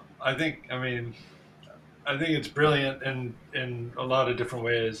 well, I think it's brilliant in a lot of different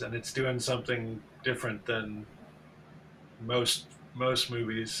ways, and it's doing something different than most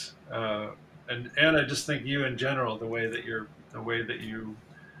movies. And I just think you in general, the way that you,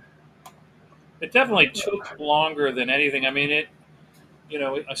 It definitely took longer than anything. I mean,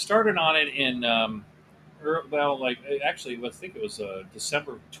 I started on it in well, like actually, I think it was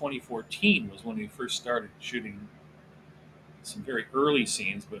December 2014 was when we first started shooting some very early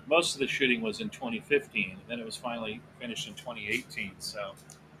scenes, but most of the shooting was in 2015, and then it was finally finished in 2018. So,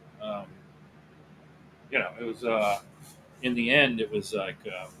 um, it was in the end, it was like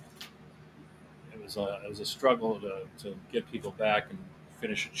it was a struggle to get people back and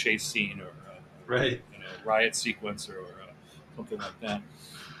finish a chase scene or right. riot sequence or something like that.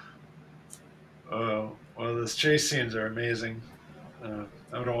 Well, those chase scenes are amazing.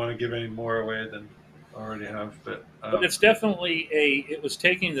 I don't want to give any more away than I already have, but But it's definitely it was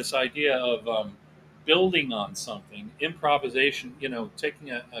taking this idea of building on something, improvisation,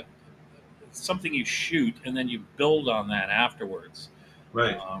 taking something you shoot and then you build on that afterwards.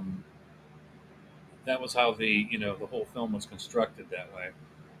 right. Um, that was how the whole film was constructed that way.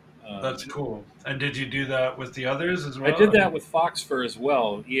 That's cool. And did you do that with the others as I well? did that with Fox Fur as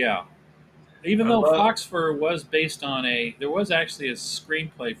well. Yeah, even I though love. Fox Fur was based on there was actually a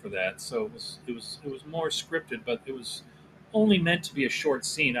screenplay for that, so it was more scripted, but it was only meant to be a short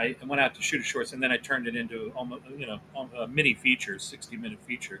scene. I went out to shoot a short scene, and then I turned it into almost a mini feature, 60-minute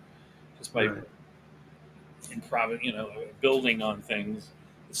feature, just by Right. building on things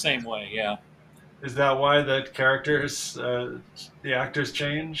the same way. Yeah, Is that why the characters, the actors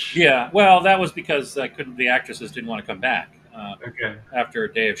change? yeah. Well, that was because I couldn't. The actresses didn't want to come back. Okay. After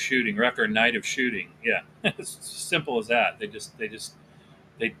a day of shooting or after a night of shooting. Yeah, it's simple as that. They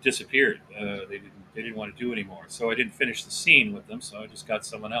disappeared. They didn't want to do anymore. So I didn't finish the scene with them. So I just got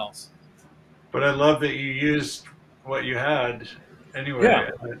someone else. But I love that you used what you had Yeah, anyway,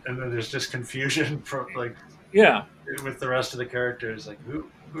 and then there's just confusion from like yeah, with the rest of the characters. Like, who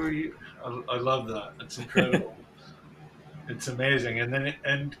are you? I love that. It's incredible. It's amazing. And then,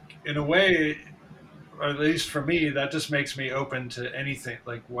 and in a way, or at least for me, that just makes me open to anything.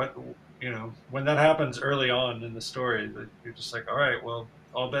 Like what, when that happens early on in the story, that you're just like, all right, well,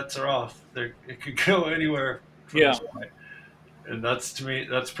 all bets are off. There, it could go anywhere from yeah, this point. And that's, to me,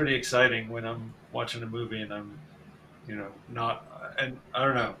 that's pretty exciting when I'm watching a movie and I'm, not. And I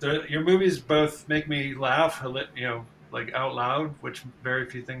don't know. Your movies both make me laugh, like out loud, which very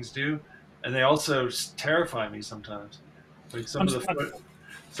few things do, and they also terrify me sometimes. Like I'm,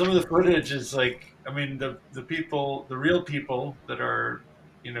 some of the footage is like, I mean, the real people that are,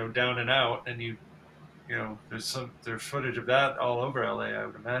 down and out, and there's footage of that all over LA, I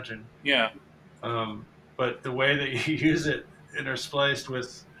would imagine. yeah. But the way that you use it interspliced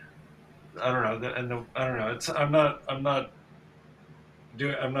with, I don't know, I don't know. I'm not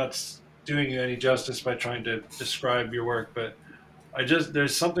doing you any justice by trying to describe your work, but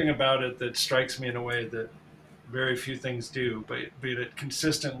there's something about it that strikes me in a way that very few things do, but it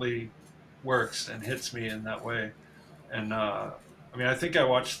consistently works and hits me in that way. And I mean, I think I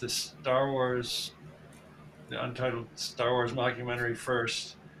watched the untitled Star Wars mockumentary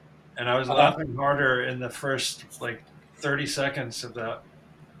first, and I was Uh-huh. laughing harder in the first like 30 seconds of that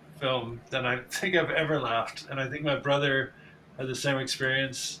film than I think I've ever laughed. And I think my brother had the same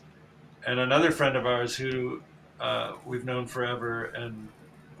experience, and another friend of ours who we've known forever and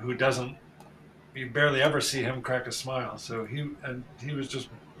who doesn't, you barely ever see him crack a smile. So he was just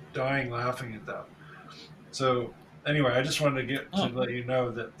dying laughing at that. So anyway, I just wanted to Oh, let you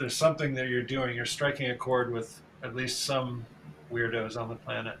know that there's something that you're doing. You're striking a chord with at least some weirdos on the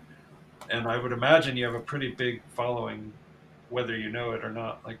planet, and I would imagine you have a pretty big following, whether you know it or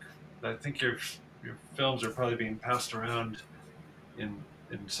not. Like, I think your films are probably being passed around in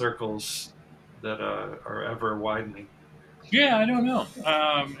circles that are ever widening. yeah. I don't know.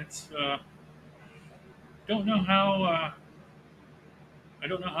 It's don't know how. I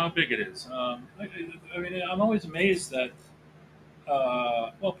don't know how big it is. I mean, I'm always amazed that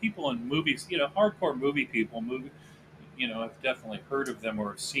well, people in movies, hardcore movie people, have definitely heard of them or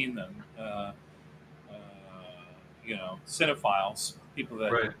have seen them. Uh, cinephiles, people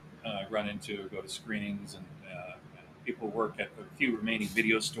that Right. run into or go to screenings, and people who work at the few remaining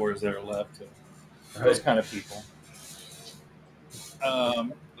video stores that are left. Those Right. kind of people.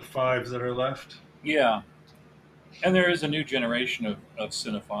 Um, The five that are left. yeah, and there is a new generation of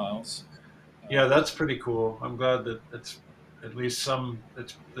cinephiles. Yeah, Uh, that's pretty cool. I'm glad that it's at least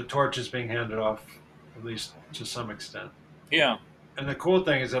it's the torch is being handed off, at least to some extent. yeah, And the cool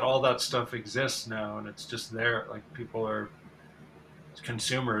thing is that all that stuff exists now, and it's just there. Like, people are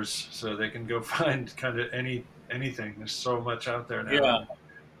consumers, so they can go find kind of anything. There's so much out there now, yeah, and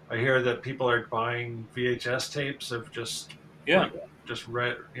I hear that people are buying VHS tapes of just yeah, like just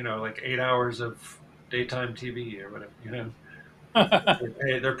read, like 8 hours of daytime TV or whatever. They're yeah.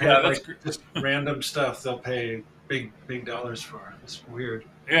 paying That's like just random stuff. They'll pay big dollars for. It's weird.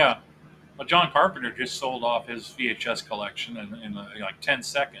 yeah. Well, John Carpenter just sold off his VHS collection in like 10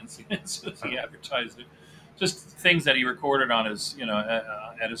 seconds. He advertised it. Just things that he recorded on his,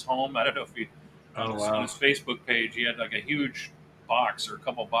 at his home. I don't know if he Oh on wow. his Facebook page he had like a huge box or a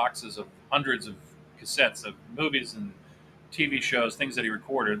couple boxes of hundreds of cassettes of movies and TV shows, things that he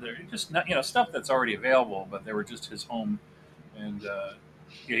recorded. They're just not, stuff that's already available, but they were just his home. And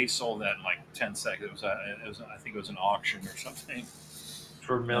Yeah, he sold that in like 10 seconds. I think it was an auction or something.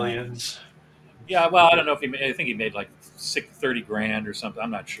 for Um, millions. yeah, well, I don't know if I think he made like 30 grand or something.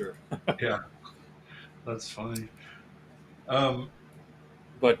 I'm not sure. Yeah, that's funny. Um,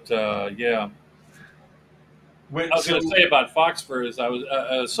 But yeah, I was so going to say about Foxford is I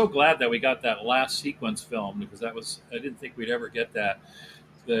was so glad that we got that last sequence film because that was I didn't think we'd ever get that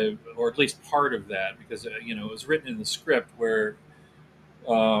or at least part of that because it was written in the script where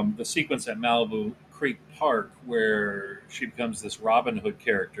the sequence at Malibu Creek Park where she becomes this Robin Hood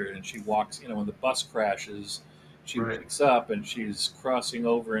character and she walks, when the bus crashes, she right, wakes up and she's crossing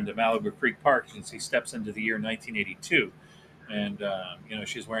over into Malibu Creek Park and she steps into the year 1982. And,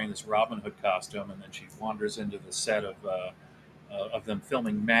 she's wearing this Robin Hood costume and then she wanders into the set of them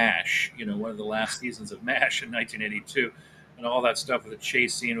filming MASH, one of the last seasons of MASH in 1982. And all that stuff with the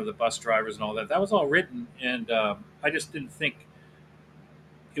chase scene with the bus drivers and all that. That was all written. And I just didn't think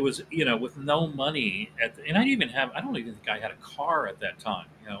it was with no money and I don't even think I had a car at that time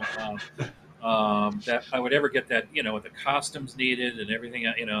that I would ever get that with the costumes needed and everything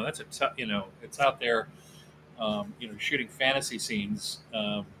that's it's out there shooting fantasy scenes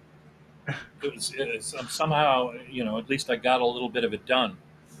somehow at least I got a little bit of it done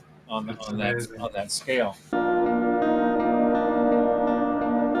that's on amazing. that scale.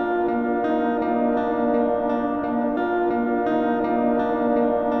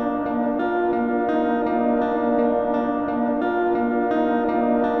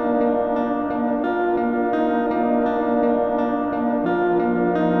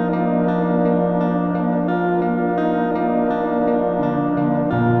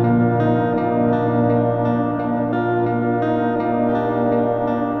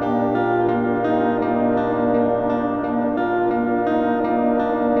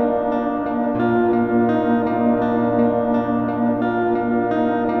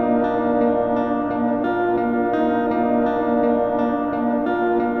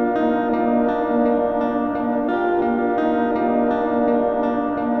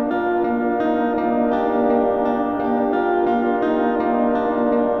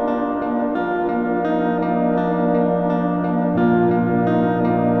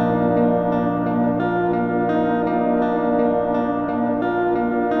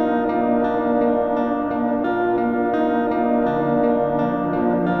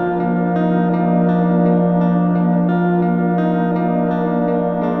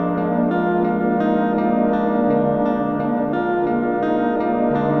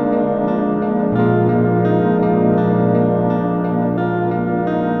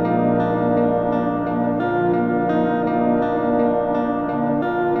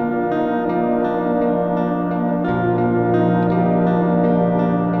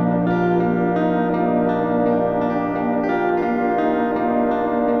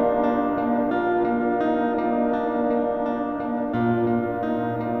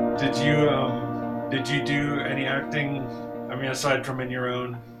 Did you do any acting? I mean, aside from in your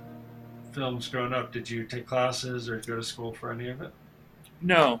own films growing up, did you take classes or go to school for any of it?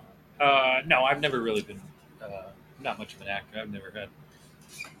 No, no, I've never really been not much of an actor. I've never had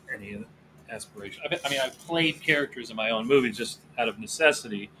any aspiration. I've played characters in my own movies just out of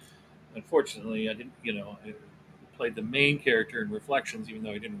necessity. Unfortunately, I didn't. I played the main character in Reflections, even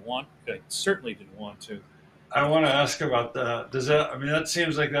though I didn't want. I certainly didn't want to. I want to ask about that. Does that? I mean, that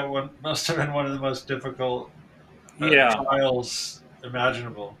seems like that one must have been one of the most difficult Yeah, trials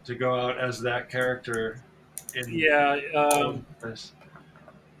imaginable to go out as that character in yeah. all over the place.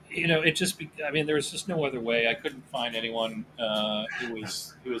 It just. There was just no other way. I couldn't find anyone who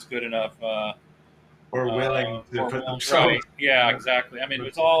was good enough. Or willing to put themselves. Right. Yeah, exactly.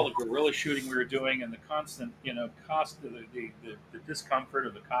 It's all the guerrilla shooting we were doing and the constant, cost the discomfort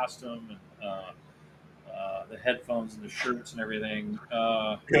of the costume and the headphones and the shirts and everything.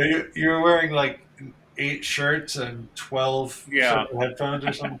 Yeah, you're wearing like 8 shirts and 12 sets Yeah. of headphones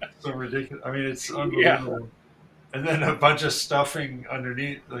or something so ridiculous. I mean, it's Yeah. unbelievable. And then a bunch of stuffing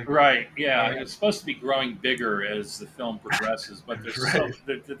underneath, like Right. Yeah. It's supposed to be growing bigger as the film progresses, but there's right.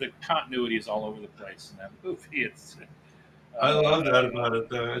 the continuity is all over the place in that movie. It's I uh, love that about it,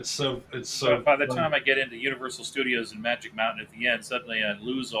 though. It's so But by the fun. time I get into Universal Studios and Magic Mountain at the end, suddenly I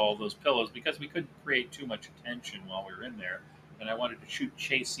lose all those pillows because we couldn't create too much attention while we were in there. And I wanted to shoot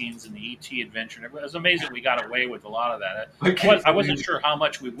chase scenes in the ET adventure. It was amazing we got away with a lot of that. I can't I wasn't believe sure how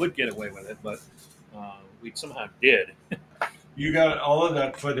much we would get away with it, but we somehow did. you got all of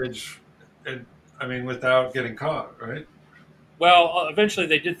that footage, and I mean, without getting caught, right? Well, eventually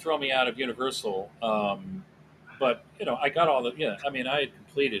they did throw me out of Universal, but I got all the. Yeah, I had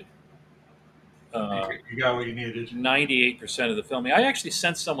completed You got what you needed. 98% of the filming. I actually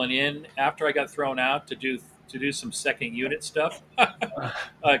sent someone in after I got thrown out to do some second unit stuff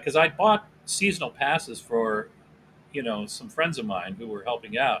because I bought seasonal passes for some friends of mine who were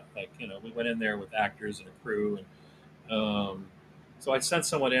helping out. Like we went in there with actors and a crew, and so I sent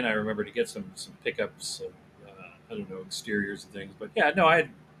someone in. I remember to get some pickups, and, I don't know, exteriors and things. But yeah, no, I'd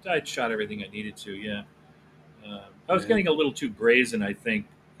shot everything I needed to. Yeah, I was getting a little too brazen. I think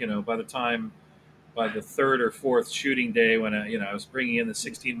by the third or fourth shooting day, when I was bringing in the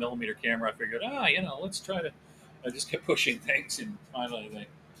 16 millimeter camera, I figured, let's try to. I just kept pushing things, and finally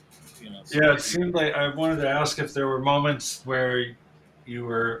Yeah, it seemed like I wanted to ask if there were moments where you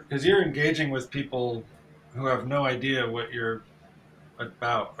were, because you're engaging with people who have no idea what you're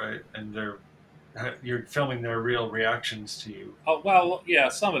about, right? And you're filming their real reactions to you. Oh well, yeah,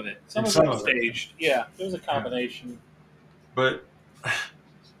 some of it. Some And of it some was of it, staged. Yeah, there was a yeah. combination. But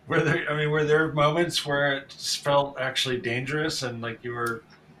were there moments where it just felt actually dangerous and like you were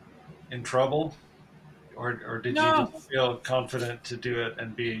in trouble? Or did you No. just feel confident to do it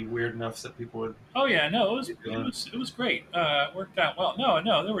and be weird enough that people would Oh yeah, no. It was be it doing it? was it was great. It worked out well. No.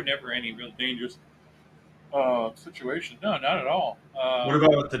 There were never any real dangerous situations. No, not at all. What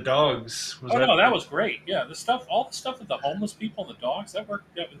about with the dogs? Was Oh that no, that was great. Yeah, all the stuff with the homeless people and the dogs, that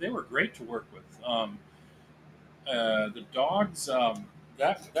worked. They were great to work with. The dogs,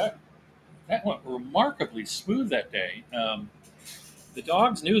 that went remarkably smooth that day. The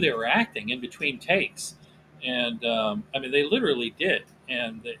dogs knew they were acting in between takes, and I mean they literally did.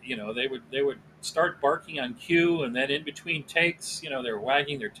 And they would start barking on cue, and then in between takes, they were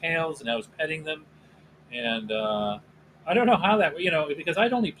wagging their tails, and I was petting them. And I don't know how that, because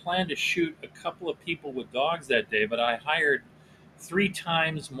I'd only planned to shoot a couple of people with dogs that day, but I hired 3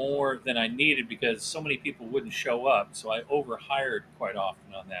 times more than I needed because so many people wouldn't show up. So I overhired quite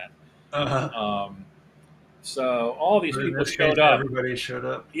often on that. uh-huh. So all these But in people this case, showed up. everybody showed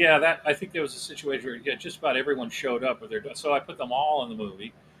up. Yeah, that I think there was a situation where just about everyone showed up with their. So I put them all in the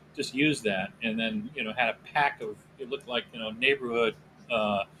movie, just used that, and then had a pack of. It looked like neighborhood.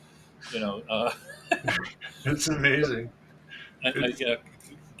 Uh, you know, uh, It's amazing. uh,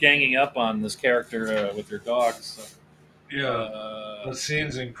 ganging up on this character with their dogs. So, Yeah, the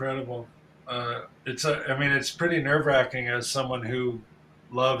scene's incredible. I mean, it's pretty nerve wracking as someone who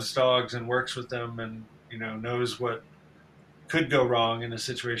loves dogs and works with them, and knows what could go wrong in a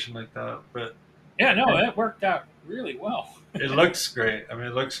situation like that. But yeah, no, that worked out really well. it looks great. I mean,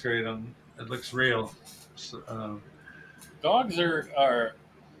 it looks great. It looks real. So, Dogs are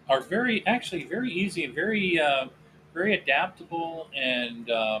very easy and very adaptable, and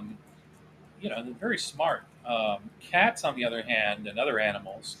they're very smart. Cats, on the other hand, and other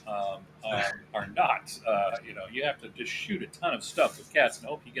animals are not. You have to just shoot a ton of stuff with cats and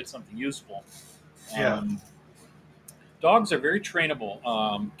hope you get something useful. yeah, Dogs are very trainable.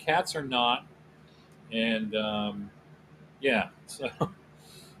 Cats are not, and yeah. So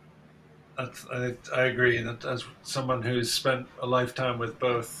I agree. That as someone who's spent a lifetime with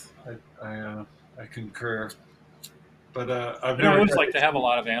both, I concur. But I've I never always tried like to to have a shoot.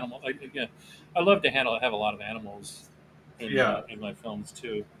 lot of animals. Yeah, I love to have a lot of animals Yeah, in my films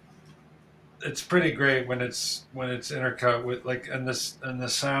too. it's pretty great when it's intercut with like and the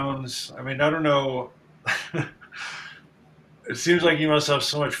sounds. I mean, I don't know. It seems like you must have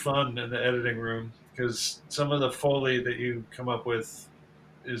so much fun in the editing room because some of the foley that you come up with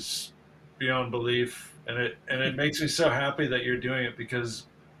is beyond belief, and it makes me so happy that you're doing it because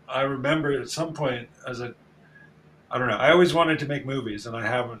I remember at some point as a I don't know. I always wanted to make movies, and I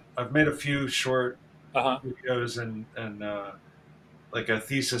haven't. I've made a few short Uh huh. videos and like a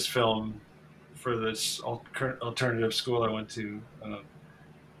thesis film for this alternative school I went to,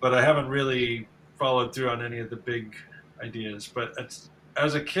 but I haven't really followed through on any of the big ideas. But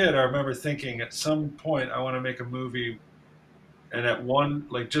as a kid, I remember thinking at some point I want to make a movie, and at one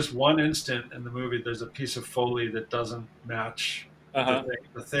like just one instant in the movie, there's a piece of foley that doesn't match Uh huh.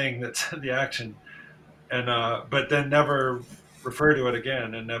 the thing that's the action, and but then never refer to it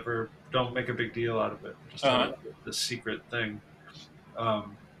again, and never don't make a big deal out of it. Just have Uh it huh. the secret thing.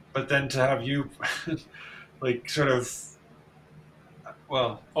 Um, but then to have you like sort of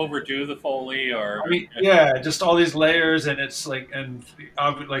well Overdo the foley, or I mean, yeah, just all these layers, and it's like, and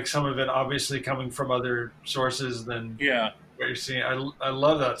like some of it obviously coming from other sources than yeah. what you're seeing. I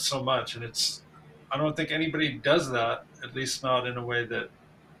love that so much, and I don't think anybody does that, at least not in a way that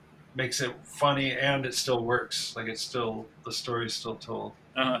makes it funny and it still works. Like the story's still told.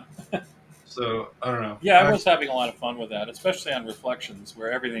 Uh huh. So I don't know. Yeah, I was having a lot of fun with that, especially on Reflections,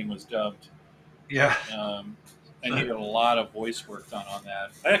 where everything was dubbed. Yeah, Um, I needed a lot of voice work done on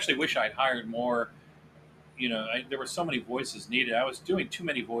that. I actually wish I'd hired more. There were so many voices needed. I was doing too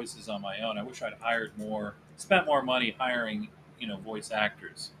many voices on my own. I wish I'd hired more, spent more money hiring, voice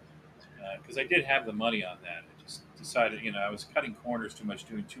actors, because I did have the money on that. I just decided, I was cutting corners too much,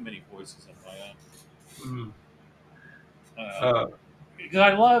 doing too many voices on my own. Mm. Uh, because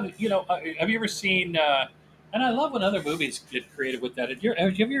I love, have you ever seen? And I love when other movies get creative with that. Have you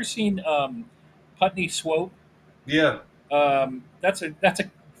ever seen Putney Swope? Yeah. That's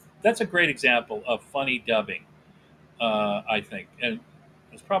a great example of funny dubbing. I think, and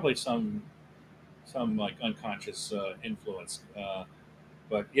there's probably some like unconscious influence.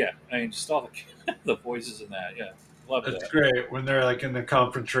 But yeah, I mean, just all the voices in that. Yeah, love It's that. great when they're like in the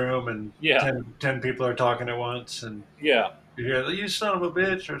conference room and Yeah, 10 people are talking at once, and yeah. you hear, "You son of a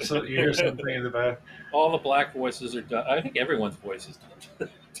bitch," or so you hear something in the back. All the black voices are done. I think everyone's voice is done.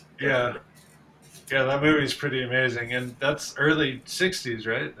 Yeah. Yeah, that movie's pretty amazing. And that's early 60s,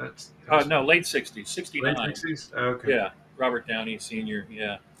 right? That's No, late '60s, late '69. 60s? Okay. Yeah, Robert Downey Sr.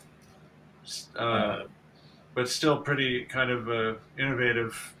 Yeah. Uh, Uh, but still pretty kind of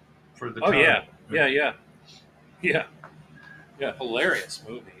innovative for the oh time. yeah, yeah, yeah, yeah, yeah. Hilarious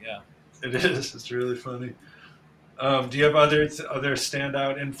movie. Yeah. It is. It's really funny. Do you have other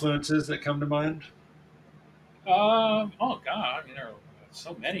standout influences that come to mind? Oh God. I mean, there are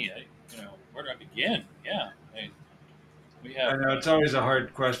so many. Where do I begin? Yeah. I mean, we I have know it's always a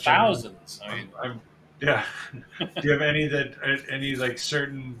hard question. thousands. I mean, I'm yeah. Do you have any like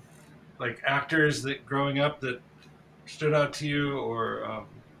certain like actors that growing up that stood out to you, or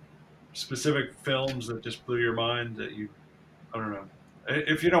specific films that just blew your mind that you I don't know.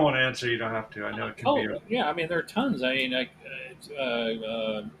 If you don't want to answer, you don't have to. I know it can be. oh yeah. I mean, there are tons. I mean,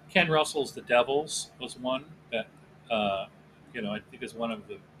 Ken Russell's The Devils was one that I think is one of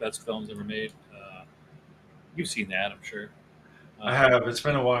the best films ever made. You've seen that, I'm sure. I Uh, have. It's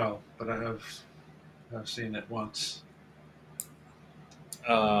been a while, but I've seen it once.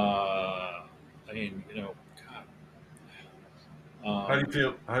 I mean, How God. do you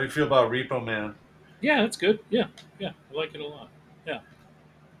feel? How do you feel about Repo Man? Yeah, that's good. Yeah, yeah, I like it a lot. Yeah,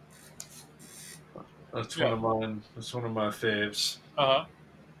 That's one yeah. of mine. That's one of my faves. Uh huh.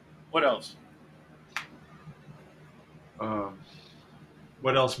 What else? Um,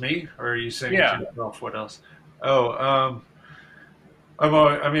 what else? Me? Or are you saying to Yeah, yourself? What else? Oh,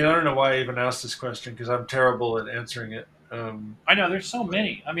 I mean, I don't know why I even asked this question because I'm terrible at answering it. I know. There's so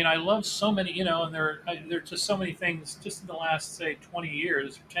many. I mean, I love so many. And there are just so many things. Just in the last say 20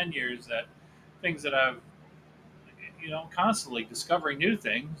 years or 10 years, that things that I've constantly discovering new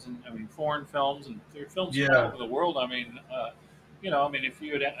things, and I mean, foreign films, and there are films from all Yeah, over the world. I mean, I mean, if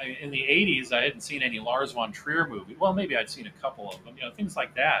you had in the '80s, I hadn't seen any Lars von Trier movie. Well, maybe I'd seen a couple of them. Things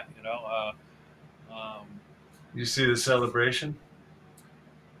like that. you see the celebration.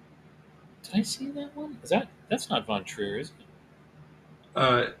 Did I see that one? That's not von Trier, is it?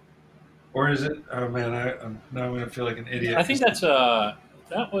 Uh, or is it? Oh man, now I'm gonna feel like an idiot I think because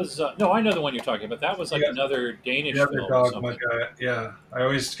that was no. I know the one you're talking about. That was like the, another the Danish other film or dogma something. guy. Yeah, I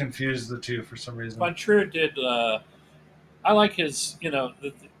always confuse the two for some reason. Von Trier did. I like his.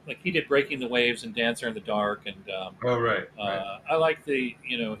 Like he did Breaking the Waves and Dancer in the Dark, and Oh right, right. I like the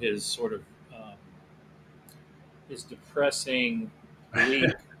his sort of his depressing,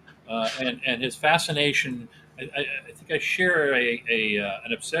 bleak, and his fascination. I think I share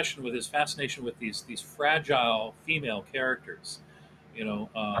an obsession with his fascination with these fragile female characters. You know,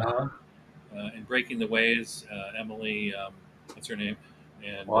 Uh-huh. in Breaking the Waves, Emily, what's her name?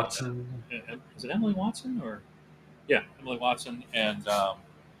 And Watson, is it Emily Watson or yeah, Emily Watson and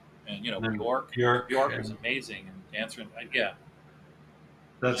and then Bjork. Bjork, Bjork is and amazing and Dancer. Yeah,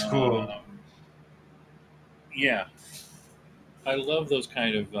 that's cool. yeah. I love those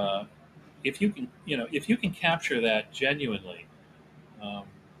kind of. If you can capture that genuinely, um,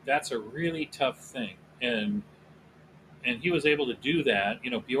 that's a really tough thing. And he was able to do that.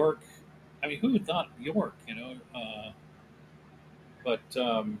 Bjork. I mean, who thought Bjork? But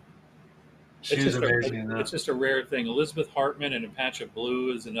it's She's just amazing in that. it's just a rare thing. Elizabeth Hartman in A Patch of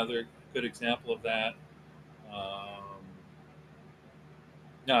Blue is another good example of that. Um,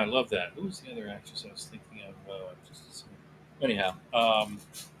 no, I love that. Who was the other actress I was thinking of? Just a second. Anyhow,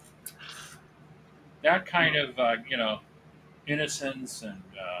 that kind of innocence and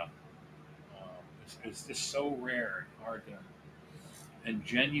is just so rare and hard to and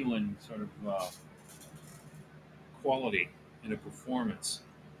genuine sort of quality in a performance.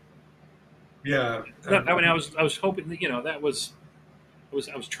 Yeah, I mean, I was hoping that that was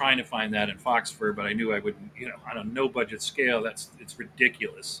I was trying to find that in Foxford, but I knew I wouldn't. On a no budget scale, it's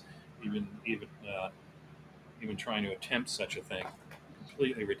ridiculous. Even even trying to attempt such a thing.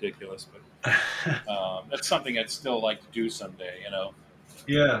 Completely ridiculous, but that's something I'd still like to do someday.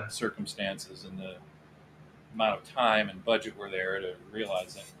 Yeah, Circumstances and the amount of time and budget were there to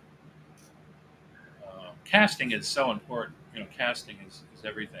realize that. Casting is so important. Casting is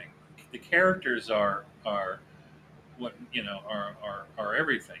everything. The characters are what are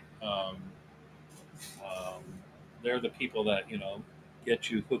everything. Um, they're the people that get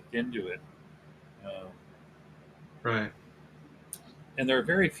you hooked into it. Uh, right. and there are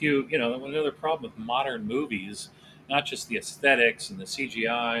very few. Another problem with modern movies, not just the aesthetics and the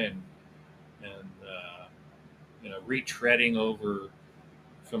CGI and retreading over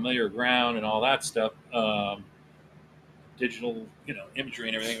familiar ground and all that stuff. Digital, imagery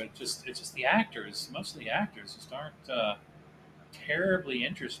and everything. But it's just the actors. Most of the actors just aren't terribly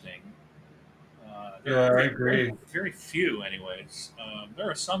interesting. There are Yeah, I very, very, agree. very few, anyways. There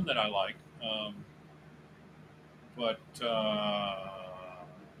are some that I like, but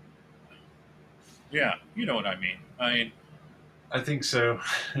yeah, you know what I mean. I think so.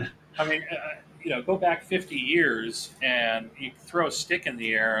 Go back 50 years and you throw a stick in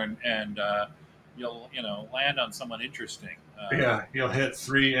the air and you'll land on someone interesting. Yeah, you'll hit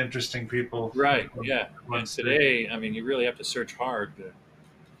three interesting people. Right. Yeah. One And stick. today, you really have to search hard.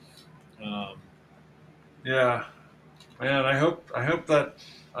 Yeah, man. I hope that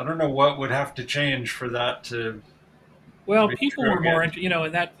I don't know what would have to change for that to Well, be people true were more, again.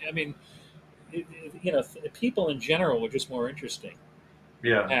 and that, people in general were just more interesting in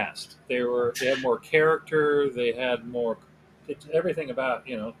the Yeah, past. They had more character. They had more, everything about,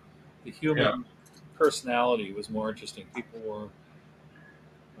 the yeah. human personality was more interesting. People were,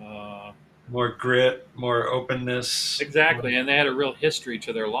 More grit, more openness. exactly, and they had a real history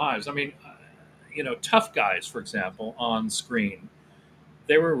to their lives. Tough guys, for example, on screen,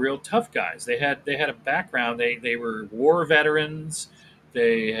 they were real tough guys. They had a background. They were war veterans.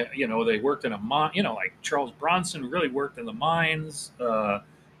 They worked in a mine. Like Charles Bronson really worked in the mines. A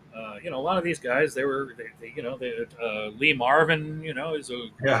lot of these guys, Lee Marvin. Is a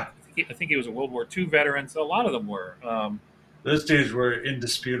Yeah, I think he was a World War II veteran. So a lot of them were, those dudes were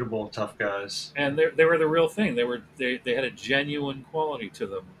indisputable tough guys. and they were the real thing. They had a genuine quality to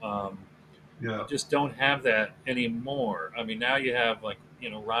them. Yeah, Just don't have that anymore. Now you have like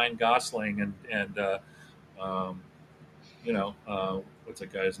Ryan Gosling and um, what's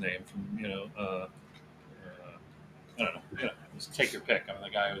that guy's name from I don't know. Just take your pick. The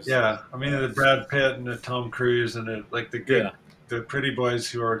guy who's yeah. I mean, the Brad Pitt and the Tom Cruise and like yeah, the pretty boys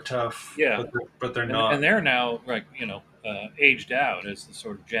who are tough, yeah, but they're and not. they're now like aged out as the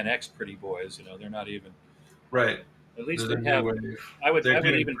sort of Gen X pretty boys. They're not even. Right. At They're least the they new have. wave. I would They're I would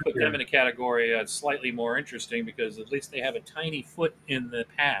getting even put them prettier. in a category slightly more interesting because at least they have a tiny foot in the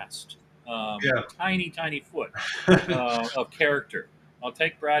past, Yeah. tiny foot of character. I'll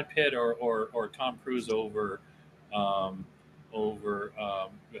take Brad Pitt or Tom Cruise um, over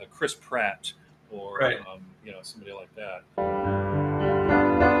Chris Pratt or Right. somebody like that.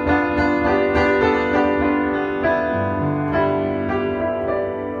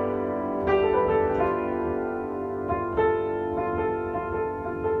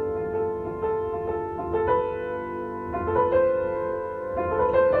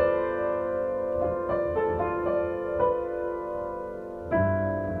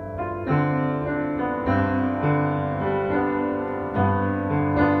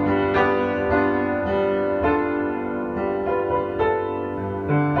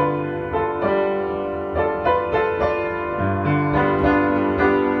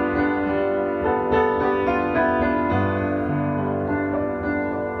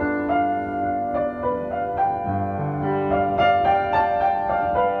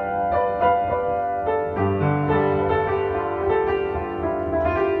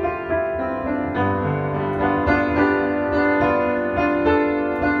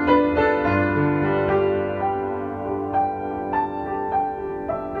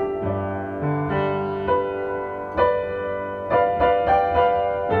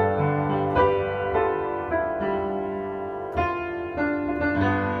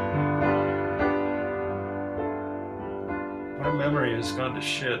 My memory has gone to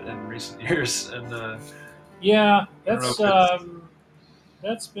shit in recent years, and Yeah, I don't know if it's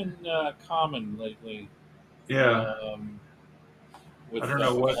that's been common lately yeah. um, I with don't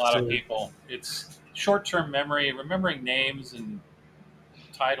know with a what lot of to. people. It's short-term memory, remembering names and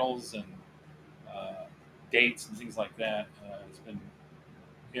titles and uh, dates and things like that. Has been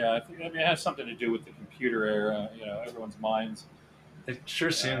Yeah, I think it has something to do with the computer era. Everyone's minds. It sure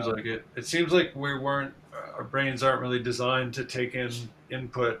seems Uh, like it. It seems like we weren't. Our brains aren't really designed to take in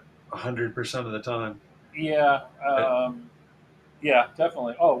input 100% of the time. Yeah. Yeah,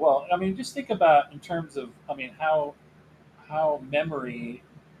 definitely. Oh well, I mean, just think about in terms of, I mean, how memory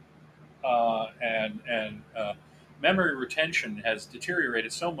and memory retention has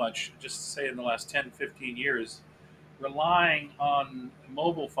deteriorated so much. Just say in the last 10, 15 years, relying on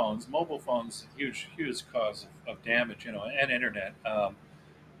mobile phones. Mobile phones, huge cause of damage, and internet.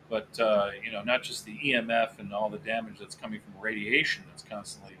 But not just the EMF and all the damage that's coming from radiation that's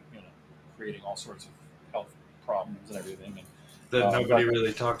constantly, creating all sorts of health problems and everything. that nobody But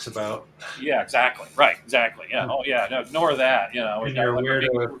really talks about. yeah, exactly, right, exactly. Yeah, oh yeah, no, ignore that. And you're a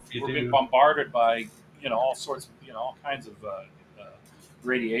weirdo if you we're being do. bombarded by all sorts of all kinds of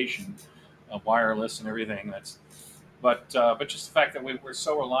radiation, wireless and everything. But just the fact that we're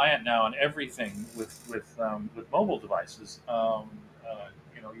so reliant now on everything with mobile devices.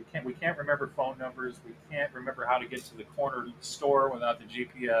 We can't remember phone numbers. We can't remember how to get to the corner store without the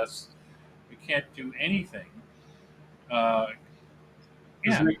GPS. We can't do anything. Uh,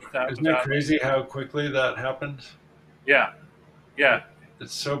 yeah, Isn't it without isn't it without crazy how quickly that happened? yeah, yeah,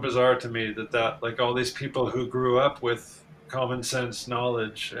 It's so bizarre to me that like all these people who grew up with common sense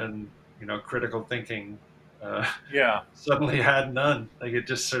knowledge and critical thinking uh, yeah, suddenly had none. Like it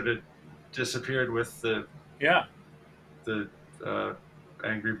just sort of disappeared with yeah. the uh,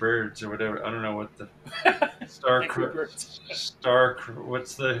 Angry Birds or whatever. I don't know what the Angry Birds.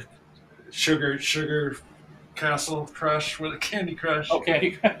 what's the sugar castle crush with a Candy Crush.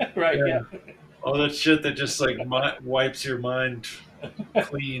 Okay, right, Yeah, yeah, all that shit that just like wipes your mind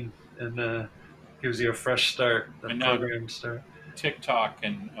clean and gives you a fresh start, a and now program start. TikTok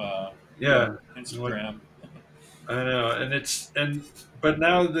and Yeah, what Instagram. I know, but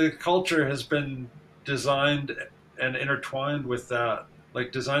now the culture has been designed and intertwined with that,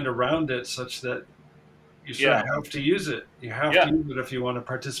 like designed around it, such that you sort of Yeah, have to use it. You have to yeah, use it if you want to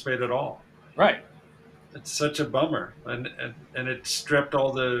participate at all. right. It's such a bummer, and it stripped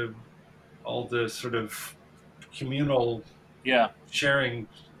all the sort of communal Yeah, sharing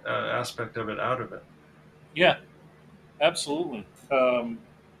aspect of it out of it. yeah, absolutely.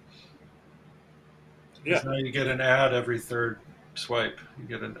 Yeah. Because now you get an ad every third swipe. You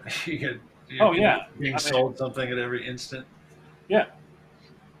get an you get Oh you're yeah. being I mean, sold something at every instant. yeah,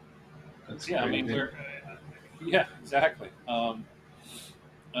 That's yeah. I mean, crazy. yeah, exactly. Um,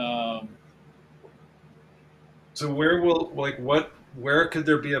 So where will like what where could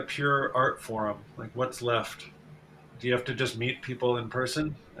there be a pure art forum? Like what's left? Do you have to just meet people in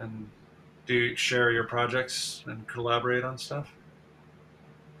person and do you share your projects and collaborate on stuff?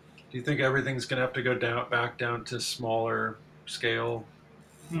 Do you think everything's gonna have to go back down to smaller scale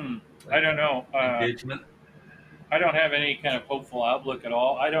hmm. I like don't know. engagement? I don't have any kind of hopeful outlook at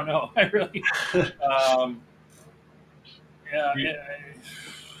all. I don't know. I really. Um, yeah. do, you,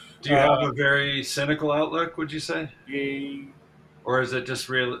 do you have Uh, a very cynical outlook, would you say? yeah, Or is it just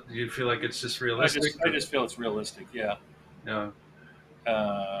real? Do you feel like it's just realistic? I just feel it's realistic. Yeah. Yeah.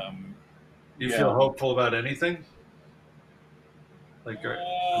 Um, Do you feel yeah. hopeful about anything? Like,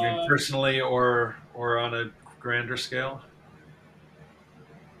 I mean, Uh, personally or on a grander scale?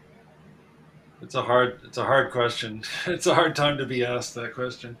 It's a hard question. It's a hard time to be asked that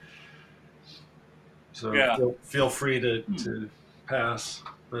question. So yeah. feel free to Hmm. to pass.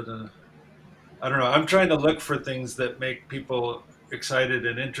 But I don't know. I'm trying to look for things that make people excited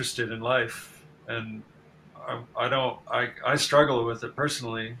and interested in life, and I don't. I struggle with it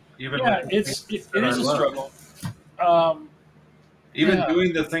personally, even with Yeah. the things It that I is a love. struggle. Um, Even yeah.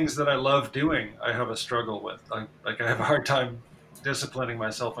 doing the things that I love doing, I have a struggle with. Like I have a hard time disciplining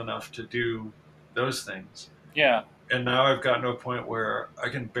myself enough to do those things. Yeah. And now I've gotten to a point where I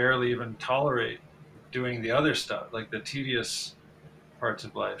can barely even tolerate doing the other stuff, like the tedious parts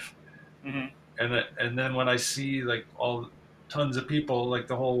of life. Hmm. And then when I see like all tons of people, like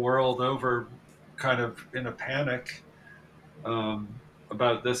the whole world over, kind of in a panic um,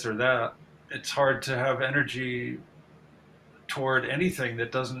 about this or that, it's hard to have energy toward anything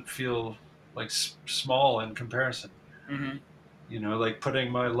that doesn't feel like small in comparison. Hmm. Like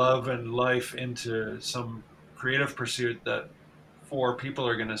putting my love and life into some creative pursuit that four people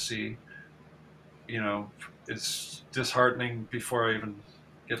are going to see, you know, it's disheartening before I even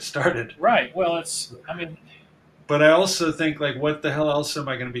get started. Right. Well, it's. I mean, But I also think, like, what the hell else am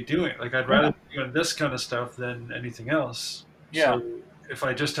I going to be doing? Like, I'd rather yeah. be doing this kind of stuff than anything else. Yeah. So if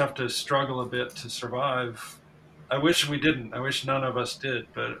I just have to struggle a bit to survive, I wish we didn't. I wish none of us did.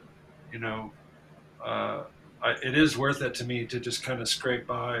 But you know, uh, it is worth it to me to just kind of scrape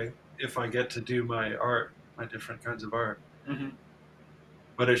by if I get to do my art, my different kinds of art. Hmm.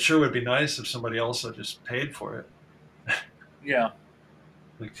 But it sure would be nice if somebody also just paid for it. Yeah.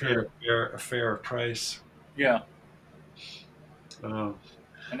 like pay Sure. a fair price. Yeah. Uh,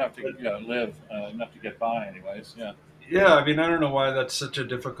 Enough to but live, enough to get by, anyways. Yeah. yeah, I mean, I don't know why that's such a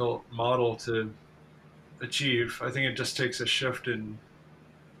difficult model to achieve. I think it just takes a shift in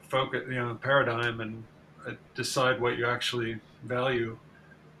focus, paradigm, and decide what you actually value.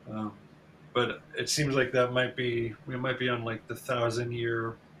 Um, but it seems like we might be on like the 1,000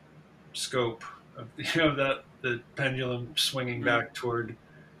 year scope of that the pendulum swinging Mhm. back toward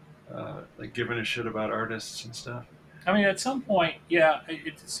like giving a shit about artists and stuff. I mean, at some point, yeah,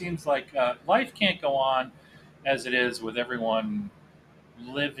 it seems like life can't go on as it is with everyone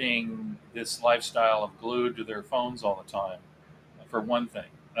living this lifestyle of glued to their phones all the time, for one thing.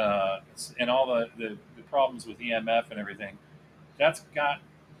 And all the problems with EMF and everything, that's got,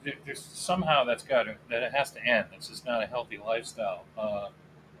 there's somehow that it has to end. It's just not a healthy lifestyle.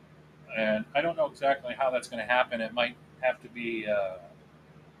 And I don't know exactly how that's going to happen. It might have to be,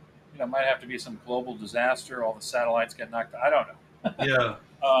 might have to be some global disaster. All the satellites get knocked out. I don't Yeah.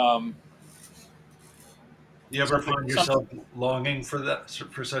 know. You ever Something, find something. yourself longing for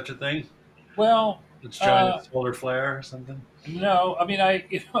for such a thing? Well, It's giant uh, solar flare or something? no. I mean,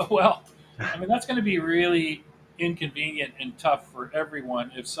 well, I mean, that's going to be really inconvenient and tough for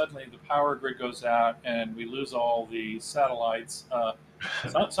everyone if suddenly the power grid goes out and we lose all the satellites.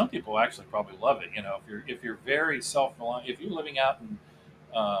 Some people actually probably love it. If you're very self reliant, if you're living out in,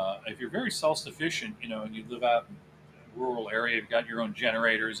 if you're very self sufficient, and you live out in a rural area, you've got your own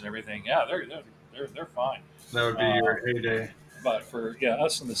generators and everything. Yeah, they're fine. That would be Uh, your heyday. but for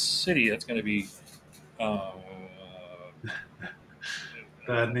us in the city, that's going to be uh,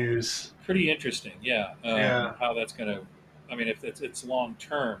 Bad news. pretty interesting. Yeah, Yeah. how that's going to. I mean, if it's long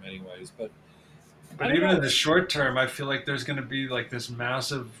term, anyways. But I But don't even in know. the short term, I feel like there's going to be like this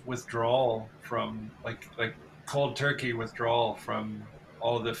massive withdrawal from like cold turkey withdrawal from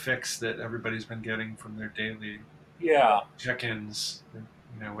all the fix that everybody's been getting from their daily Yeah, check-ins,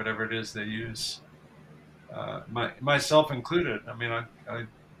 whatever it is they use. Myself included. I mean,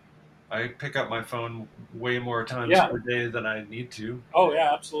 I pick up my phone way more times yeah. per day than I need to. Oh,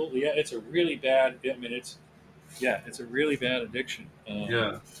 yeah. Absolutely. Yeah, it's a really bad. I mean, it's a really bad addiction.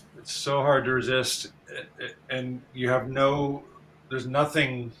 Yeah, it's so hard to resist, and you have there's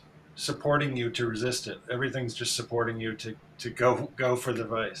nothing supporting you to resist it. Everything's just supporting you to go for the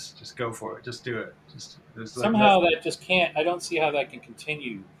vice. Just go for it. Just do it. Just there's like Somehow that just can't. I don't see how that can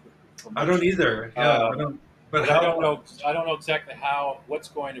continue for I don't much. either. Yeah, I Um, don't. But but I don't how? know. I don't know exactly what's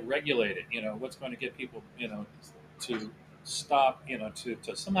going to regulate it. What's going to get people, to stop.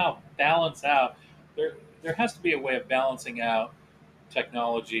 To somehow balance out. There has to be a way of balancing out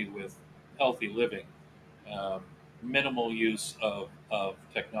technology with healthy living, um, minimal use of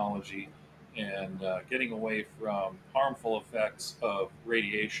technology, and getting away from harmful effects of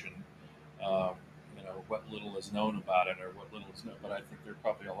radiation. Um, what little is known about it, or what little is known, but I think there are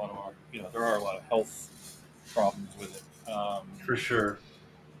probably a lot of there are a lot of health problems with it. For sure.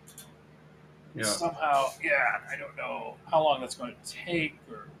 Yeah. Somehow, yeah, I don't know how long that's going to take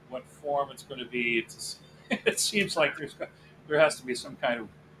or what form it's going to be. It seems like there has to be some kind of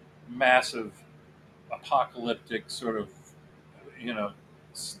massive apocalyptic sort of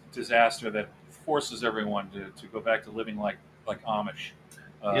disaster that forces everyone to go back to living like Amish.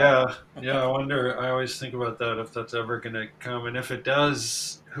 Uh, Yeah, yeah. I wonder. I always think about that if that's ever going to come, and if it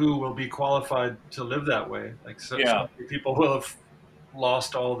does, who will be qualified to live that way? Like, so yeah, many people will have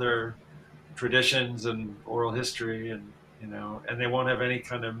lost all their traditions and oral history, and they won't have any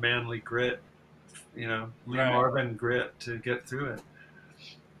kind of manly grit, Lee right. Marvin grit to get through it.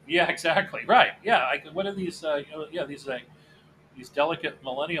 Yeah, exactly. Right. Yeah. What are these? These delicate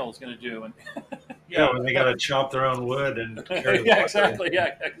millennials going to do? And Yeah, yeah, when they got to chop their own wood and carry yeah, water, exactly.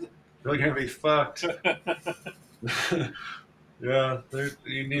 Yeah. they're going to be fucked. Yeah,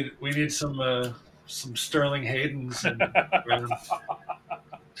 we need some Sterling Haydens and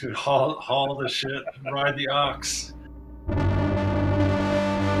to haul the shit, ride the ox.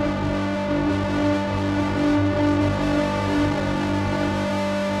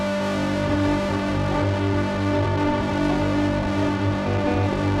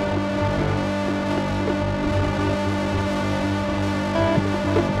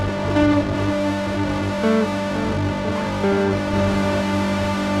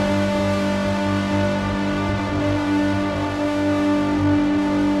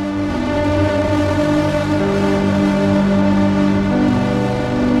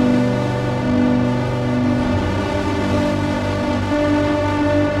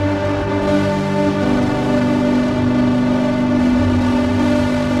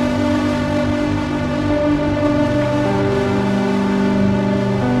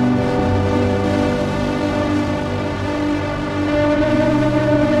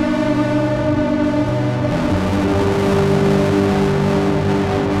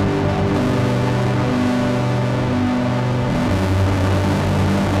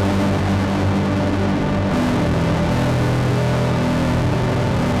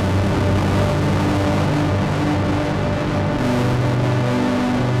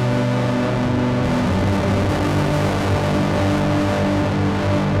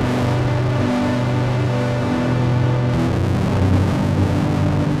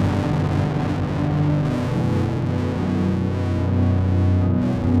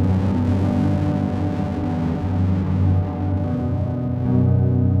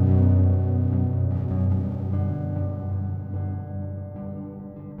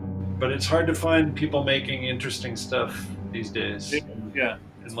 but it's hard to find people making interesting stuff these days Yeah,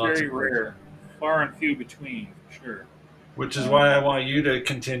 in it's lots very of ways. rare, far and few between, for sure. Which is why I Um, want you to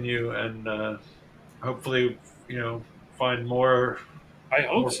continue and hopefully, find more I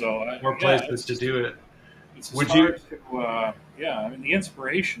hope more so. more Yeah, places to do it. it's just Would you? hard to. Yeah, I mean, the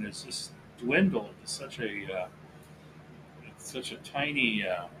inspiration is just dwindled to it's such a tiny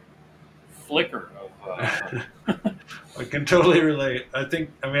flicker of. I can totally relate. I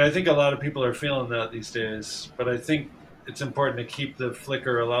think a lot of people are feeling that these days, but I think it's important to keep the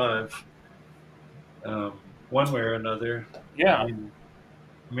flicker alive, one way or another. I Yeah, mean,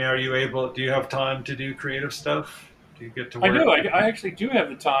 are you able? Do you have time to do creative stuff? Do you get to I work? do. I actually do have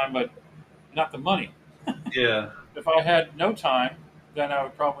the time, but not the money. Yeah, If I had no time, then I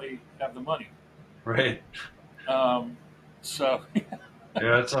would probably have the money. right. Um, so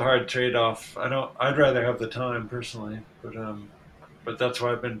Yeah, it's a hard trade-off. I don't. I'd rather have the time personally, but that's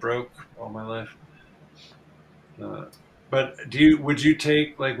why I've been broke all my life. Uh, but would you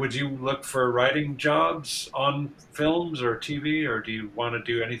take, like, would you look for writing jobs on films or TV, or do you want to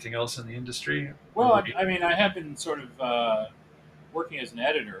do anything else in the industry? Or well, would you? I mean, I have been sort of working as an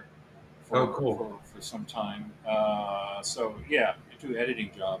editor Oh, cool. for some time. So yeah, I do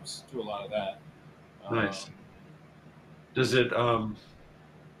editing jobs, do a lot of that. Um, Nice. Does it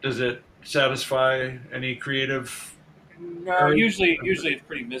does it satisfy any creative no, urge? usually it's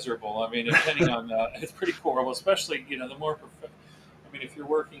pretty miserable. I mean, depending on it's pretty horrible, especially the more. I mean, if you're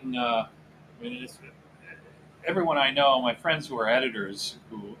working, I mean, everyone I know, my friends who are editors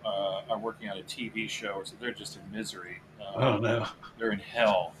who are working on a TV show, so they're just in misery. Oh no. They're in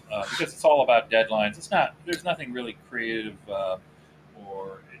hell because it's all about deadlines. It's not. There's nothing really creative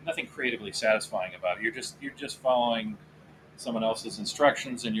or nothing creatively satisfying about it. You're just following someone else's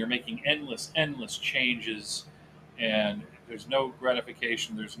instructions, and you're making endless changes, and there's no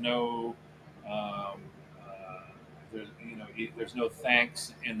gratification. There's no there's no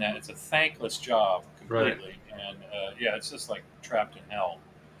thanks in that. It's a thankless job Right. completely, and yeah, it's just like trapped in hell.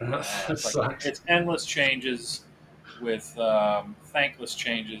 That It's like sucks. it's endless changes with thankless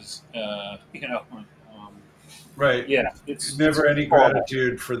changes. Right. Yeah, it's Never any horrible.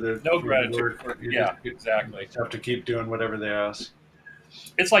 gratitude for the No gratitude work. for You exactly. just have to keep doing whatever they ask.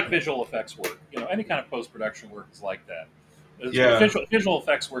 It's like visual effects work. Any kind of post production work is like that. Yeah. Visual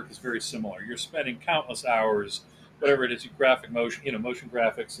effects work is very similar. You're spending countless hours, whatever it is, graphic motion, motion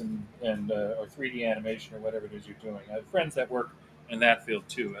graphics and or 3D animation or whatever it is you're doing. I have friends that work in that field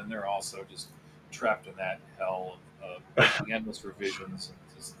too, and they're also just trapped in that hell of making endless revisions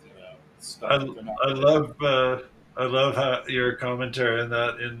and just I stuff that they're not I really. love I love how your commentary on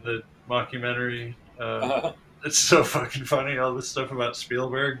that in the mockumentary. Uh, It's so fucking funny, all this stuff about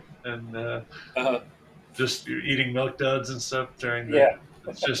Spielberg and uh, just eating milk duds and stuff during the. yeah,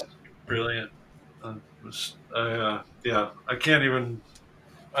 It's just brilliant. Yeah, I can't even.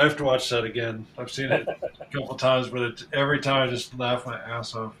 I have to watch that again. I've seen it a couple times, but every time I just laugh my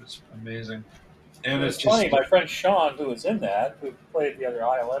ass off. It's amazing, and it's it's funny. just My friend Sean, who was in that, who played the other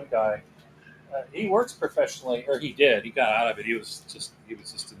ILM guy, he works professionally, or he did. He got out of it. He was just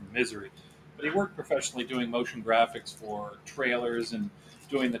in misery, but he worked professionally doing motion graphics for trailers and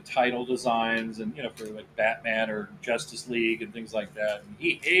doing the title designs and for like Batman or Justice League and things like that. And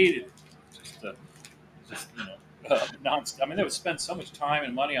he hated it. Just non. I mean, they would spend so much time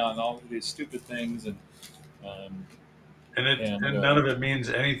and money on all of these stupid things um, and and none of it means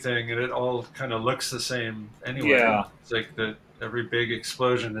anything, and it all kind of looks the same anyway. yeah, It's like that every big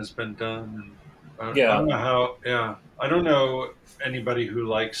explosion has been done, and I yeah, don't know how. Yeah, I don't know anybody who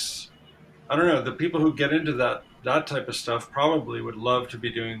likes. I don't know, the people who get into that type of stuff probably would love to be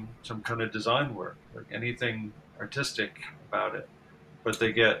doing some kind of design work, like anything artistic about it. But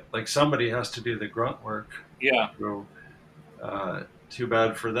they get, like, somebody has to do the grunt work. yeah. So too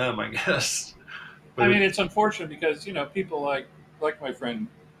bad for them, I guess. But I mean, it's unfortunate because people like my friend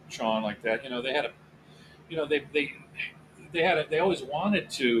Sean, like that. They had a they always wanted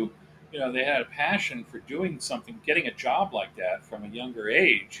to. They had a passion for doing something, getting a job like that from a younger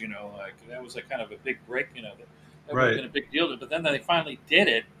age. Like that was a kind of a big break. That would have right, been a big deal. But then they finally did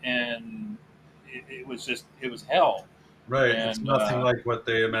it, and it was hell, right, it's and nothing like what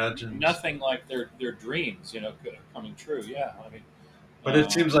they imagined. nothing like their dreams. Coming true. Yeah, I mean, But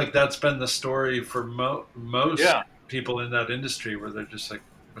it seems um, like that's been the story for most yeah, people in that industry, where they're just like,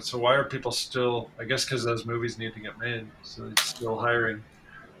 so why are people still? I guess because those movies need to get made, so they're still hiring.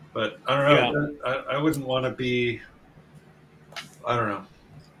 But I don't yeah, know. I wouldn't want to be. I don't know.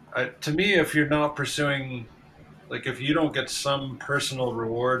 To me, if you're not pursuing, like, if you don't get some personal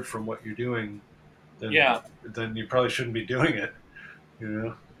reward from what you're doing, then yeah. then you probably shouldn't be doing it. You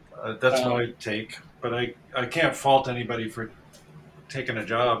know. That's my take. But I can't fault anybody for taking a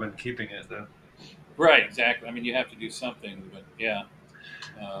job and keeping it, though. Right, exactly. I mean, you have to do something, but yeah.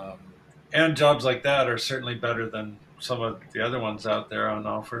 And jobs like that are certainly better than some of the other ones out there on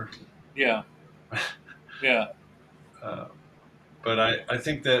offer. Yeah. Yeah. But I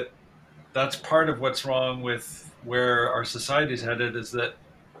think that that's part of what's wrong with where our society's headed, is that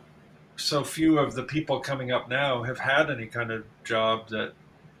so few of the people coming up now have had any kind of job that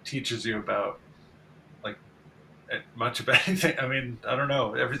teaches you about like much of anything. I mean, I don't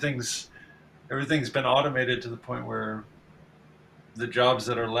know. Everything's been automated to the point where the jobs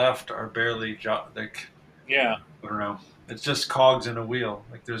that are left are barely like, Yeah. I don't know. It's just cogs in a wheel.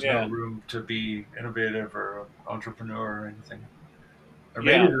 Like there's Yeah. no room to be innovative or an entrepreneur or anything. Or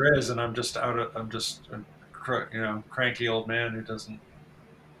Yeah. maybe there is, and I'm just a cranky old man who doesn't.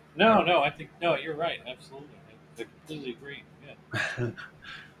 No, I think no. You're right. Absolutely, I completely agree. Yeah.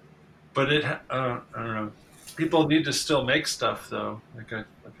 But I don't know. People need to still make stuff, though. Like I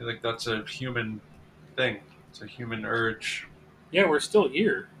feel like that's a human thing. It's a human urge. Yeah, we're still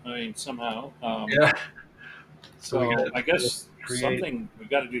here. I mean, somehow. Yeah. So we I guess create. something. We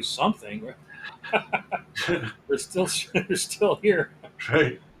got to do something. we're still here.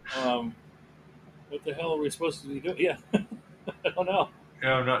 Right. What the hell are we supposed to be doing? Yeah, I don't know.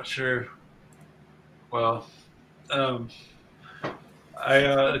 Yeah, I'm not sure. Well,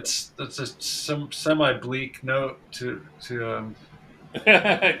 it's a semi bleak note to It's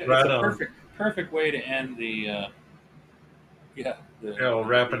right a on. perfect way to end the We'll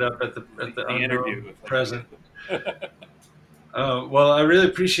wrap it up at the interview present. Well, I really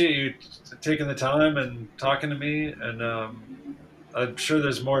appreciate you taking the time and talking to me, and I'm sure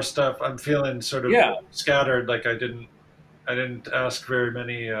there's more stuff. I'm feeling sort of scattered, like I didn't ask very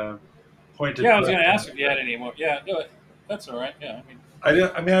many pointed. Yeah, I was going to ask if you had any more. Yeah, no, that's all right. Yeah,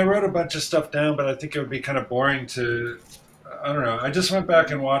 I mean, I wrote a bunch of stuff down, but I think it would be kind of boring to. I don't know. I just went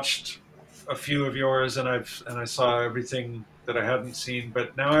back and watched a few of yours, and I saw everything that I hadn't seen.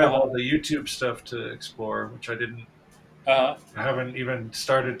 But now I have all the YouTube stuff to explore, which I didn't. I haven't even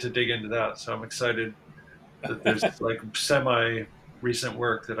started to dig into that, so I'm excited that there's like semi-recent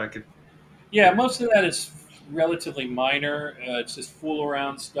work that I could. Yeah, most of that is relatively minor. It's just fool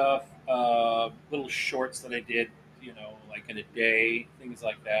around stuff, little shorts that I did, like in a day, things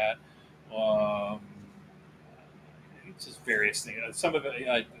like that. It's just various things. Some of it,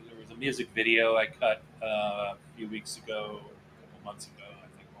 there was a music video I cut a few weeks ago, a couple months ago, I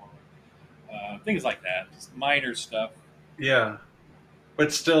think more. Things like that, just minor stuff. Yeah,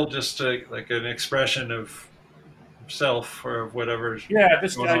 but still just like an expression of self or whatever. Yeah,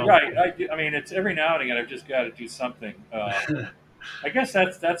 right. I mean, it's every now and again I've just got to do something. I guess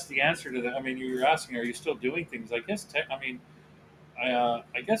that's the answer to that. I mean, you were asking, are you still doing things? I guess.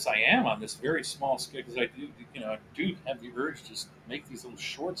 I guess I am on this very small scale because I do have the urge to just make these little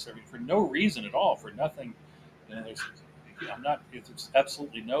shorts for no reason at all, for nothing. And I'm not. It's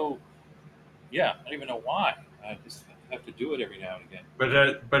absolutely no. Yeah, I don't even know why. I just have to do it every now and again.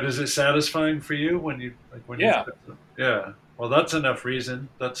 But is it satisfying for you when you Yeah. Yeah. Well, that's enough reason.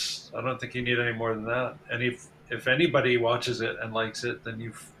 I don't think you need any more than that. And if anybody watches it and likes it, then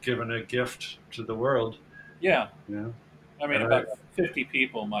you've given a gift to the world. Yeah. Yeah. I mean, about 50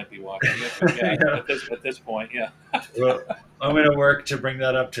 people might be watching it. Yeah, yeah. At this point, yeah. Well, I'm going to work to bring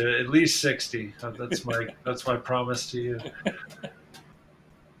that up to at least 60. That's my promise to you.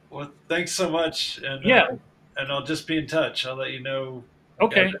 Well, thanks so much, and and I'll just be in touch. I'll let you know.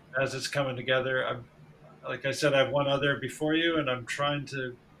 Okay. As it's coming together, like I said, I have one other before you, and I'm trying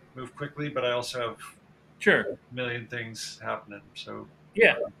to move quickly, but I also have a million things happening. So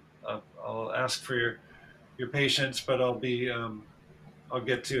yeah, I'll ask for your patience, but I'll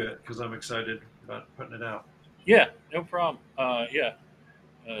get to it because I'm excited about putting it out. Yeah, no problem.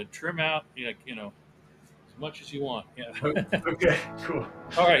 Trim out, as much as you want. Yeah. Okay, cool.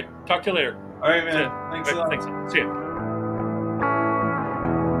 All right. Talk to you later. All right, man. Thanks a lot. Thanks. See you.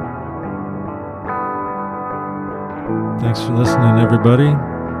 Thanks for listening, everybody.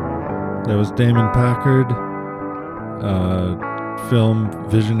 That was Damon Packard, film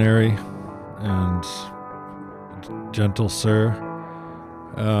visionary and gentle sir.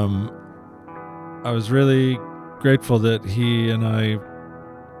 I was really grateful that he and I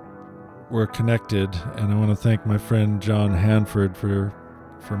were connected, and I want to thank my friend John Hanford for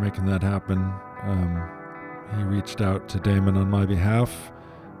making that happen. He reached out to Damon on my behalf,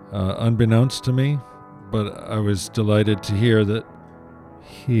 unbeknownst to me, but I was delighted to hear that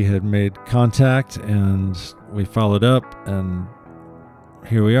he had made contact, and we followed up, and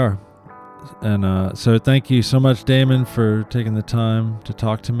here we are. And so thank you so much, Damon, for taking the time to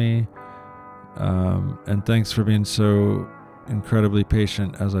talk to me. And thanks for being so incredibly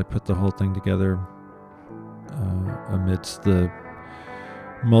patient as I put the whole thing together amidst the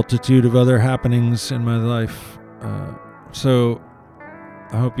multitude of other happenings in my life. So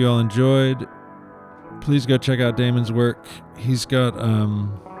I hope you all enjoyed. Please go check out Damon's work. He's got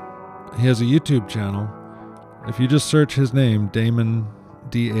he has a YouTube channel. If you just search his name, Damon,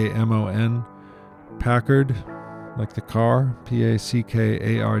 Damon Packard, like the car,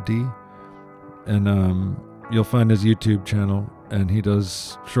 Packard, and you'll find his YouTube channel, and he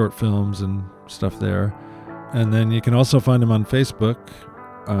does short films and stuff there. And then you can also find him on Facebook,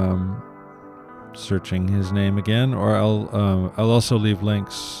 searching his name again, or I'll also leave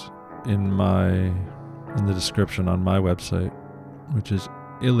links in the description on my website, which is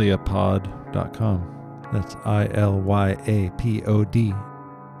ilyapod.com. That's ILYAPOD,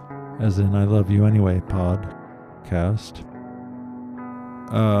 as in I love you anyway podcast.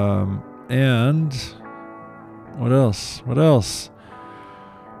 And what else?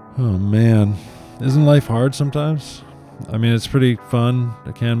 Oh man, isn't life hard sometimes? I mean, it's pretty fun.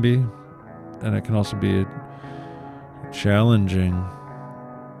 It can be, and it can also be challenging.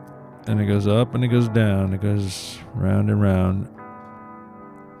 And it goes up and it goes down. It goes round and round.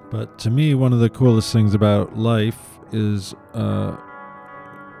 But to me, one of the coolest things about life is the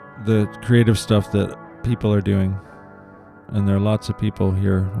creative stuff that people are doing. And there are lots of people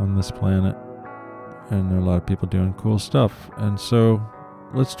here on this planet. And there are a lot of people doing cool stuff. And so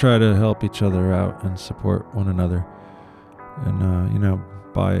let's try to help each other out and support one another. And,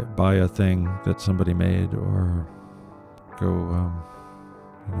 buy a thing that somebody made, or go,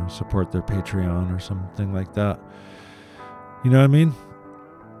 support their Patreon or something like that. You know what I mean?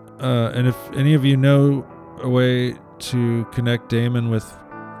 And if any of you know a way to connect Damon with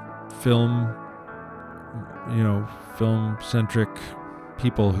film-centric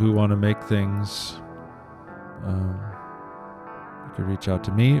people who want to make things, you could reach out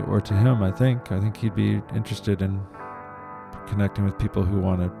to me or to him. I think he'd be interested in connecting with people who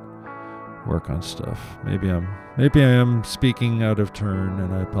want to work on stuff. Maybe I am speaking out of turn,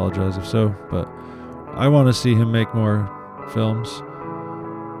 and I apologize if so, but I want to see him make more films.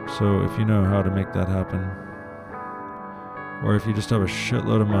 So if you know how to make that happen, or if you just have a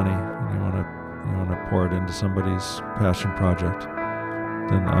shitload of money and you want to pour it into somebody's passion project,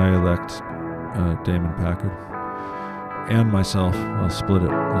 then I elect Damon Packard and myself. I'll split it.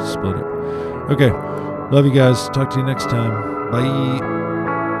 Let's split it. Okay. Love you guys. Talk to you next time. Bye.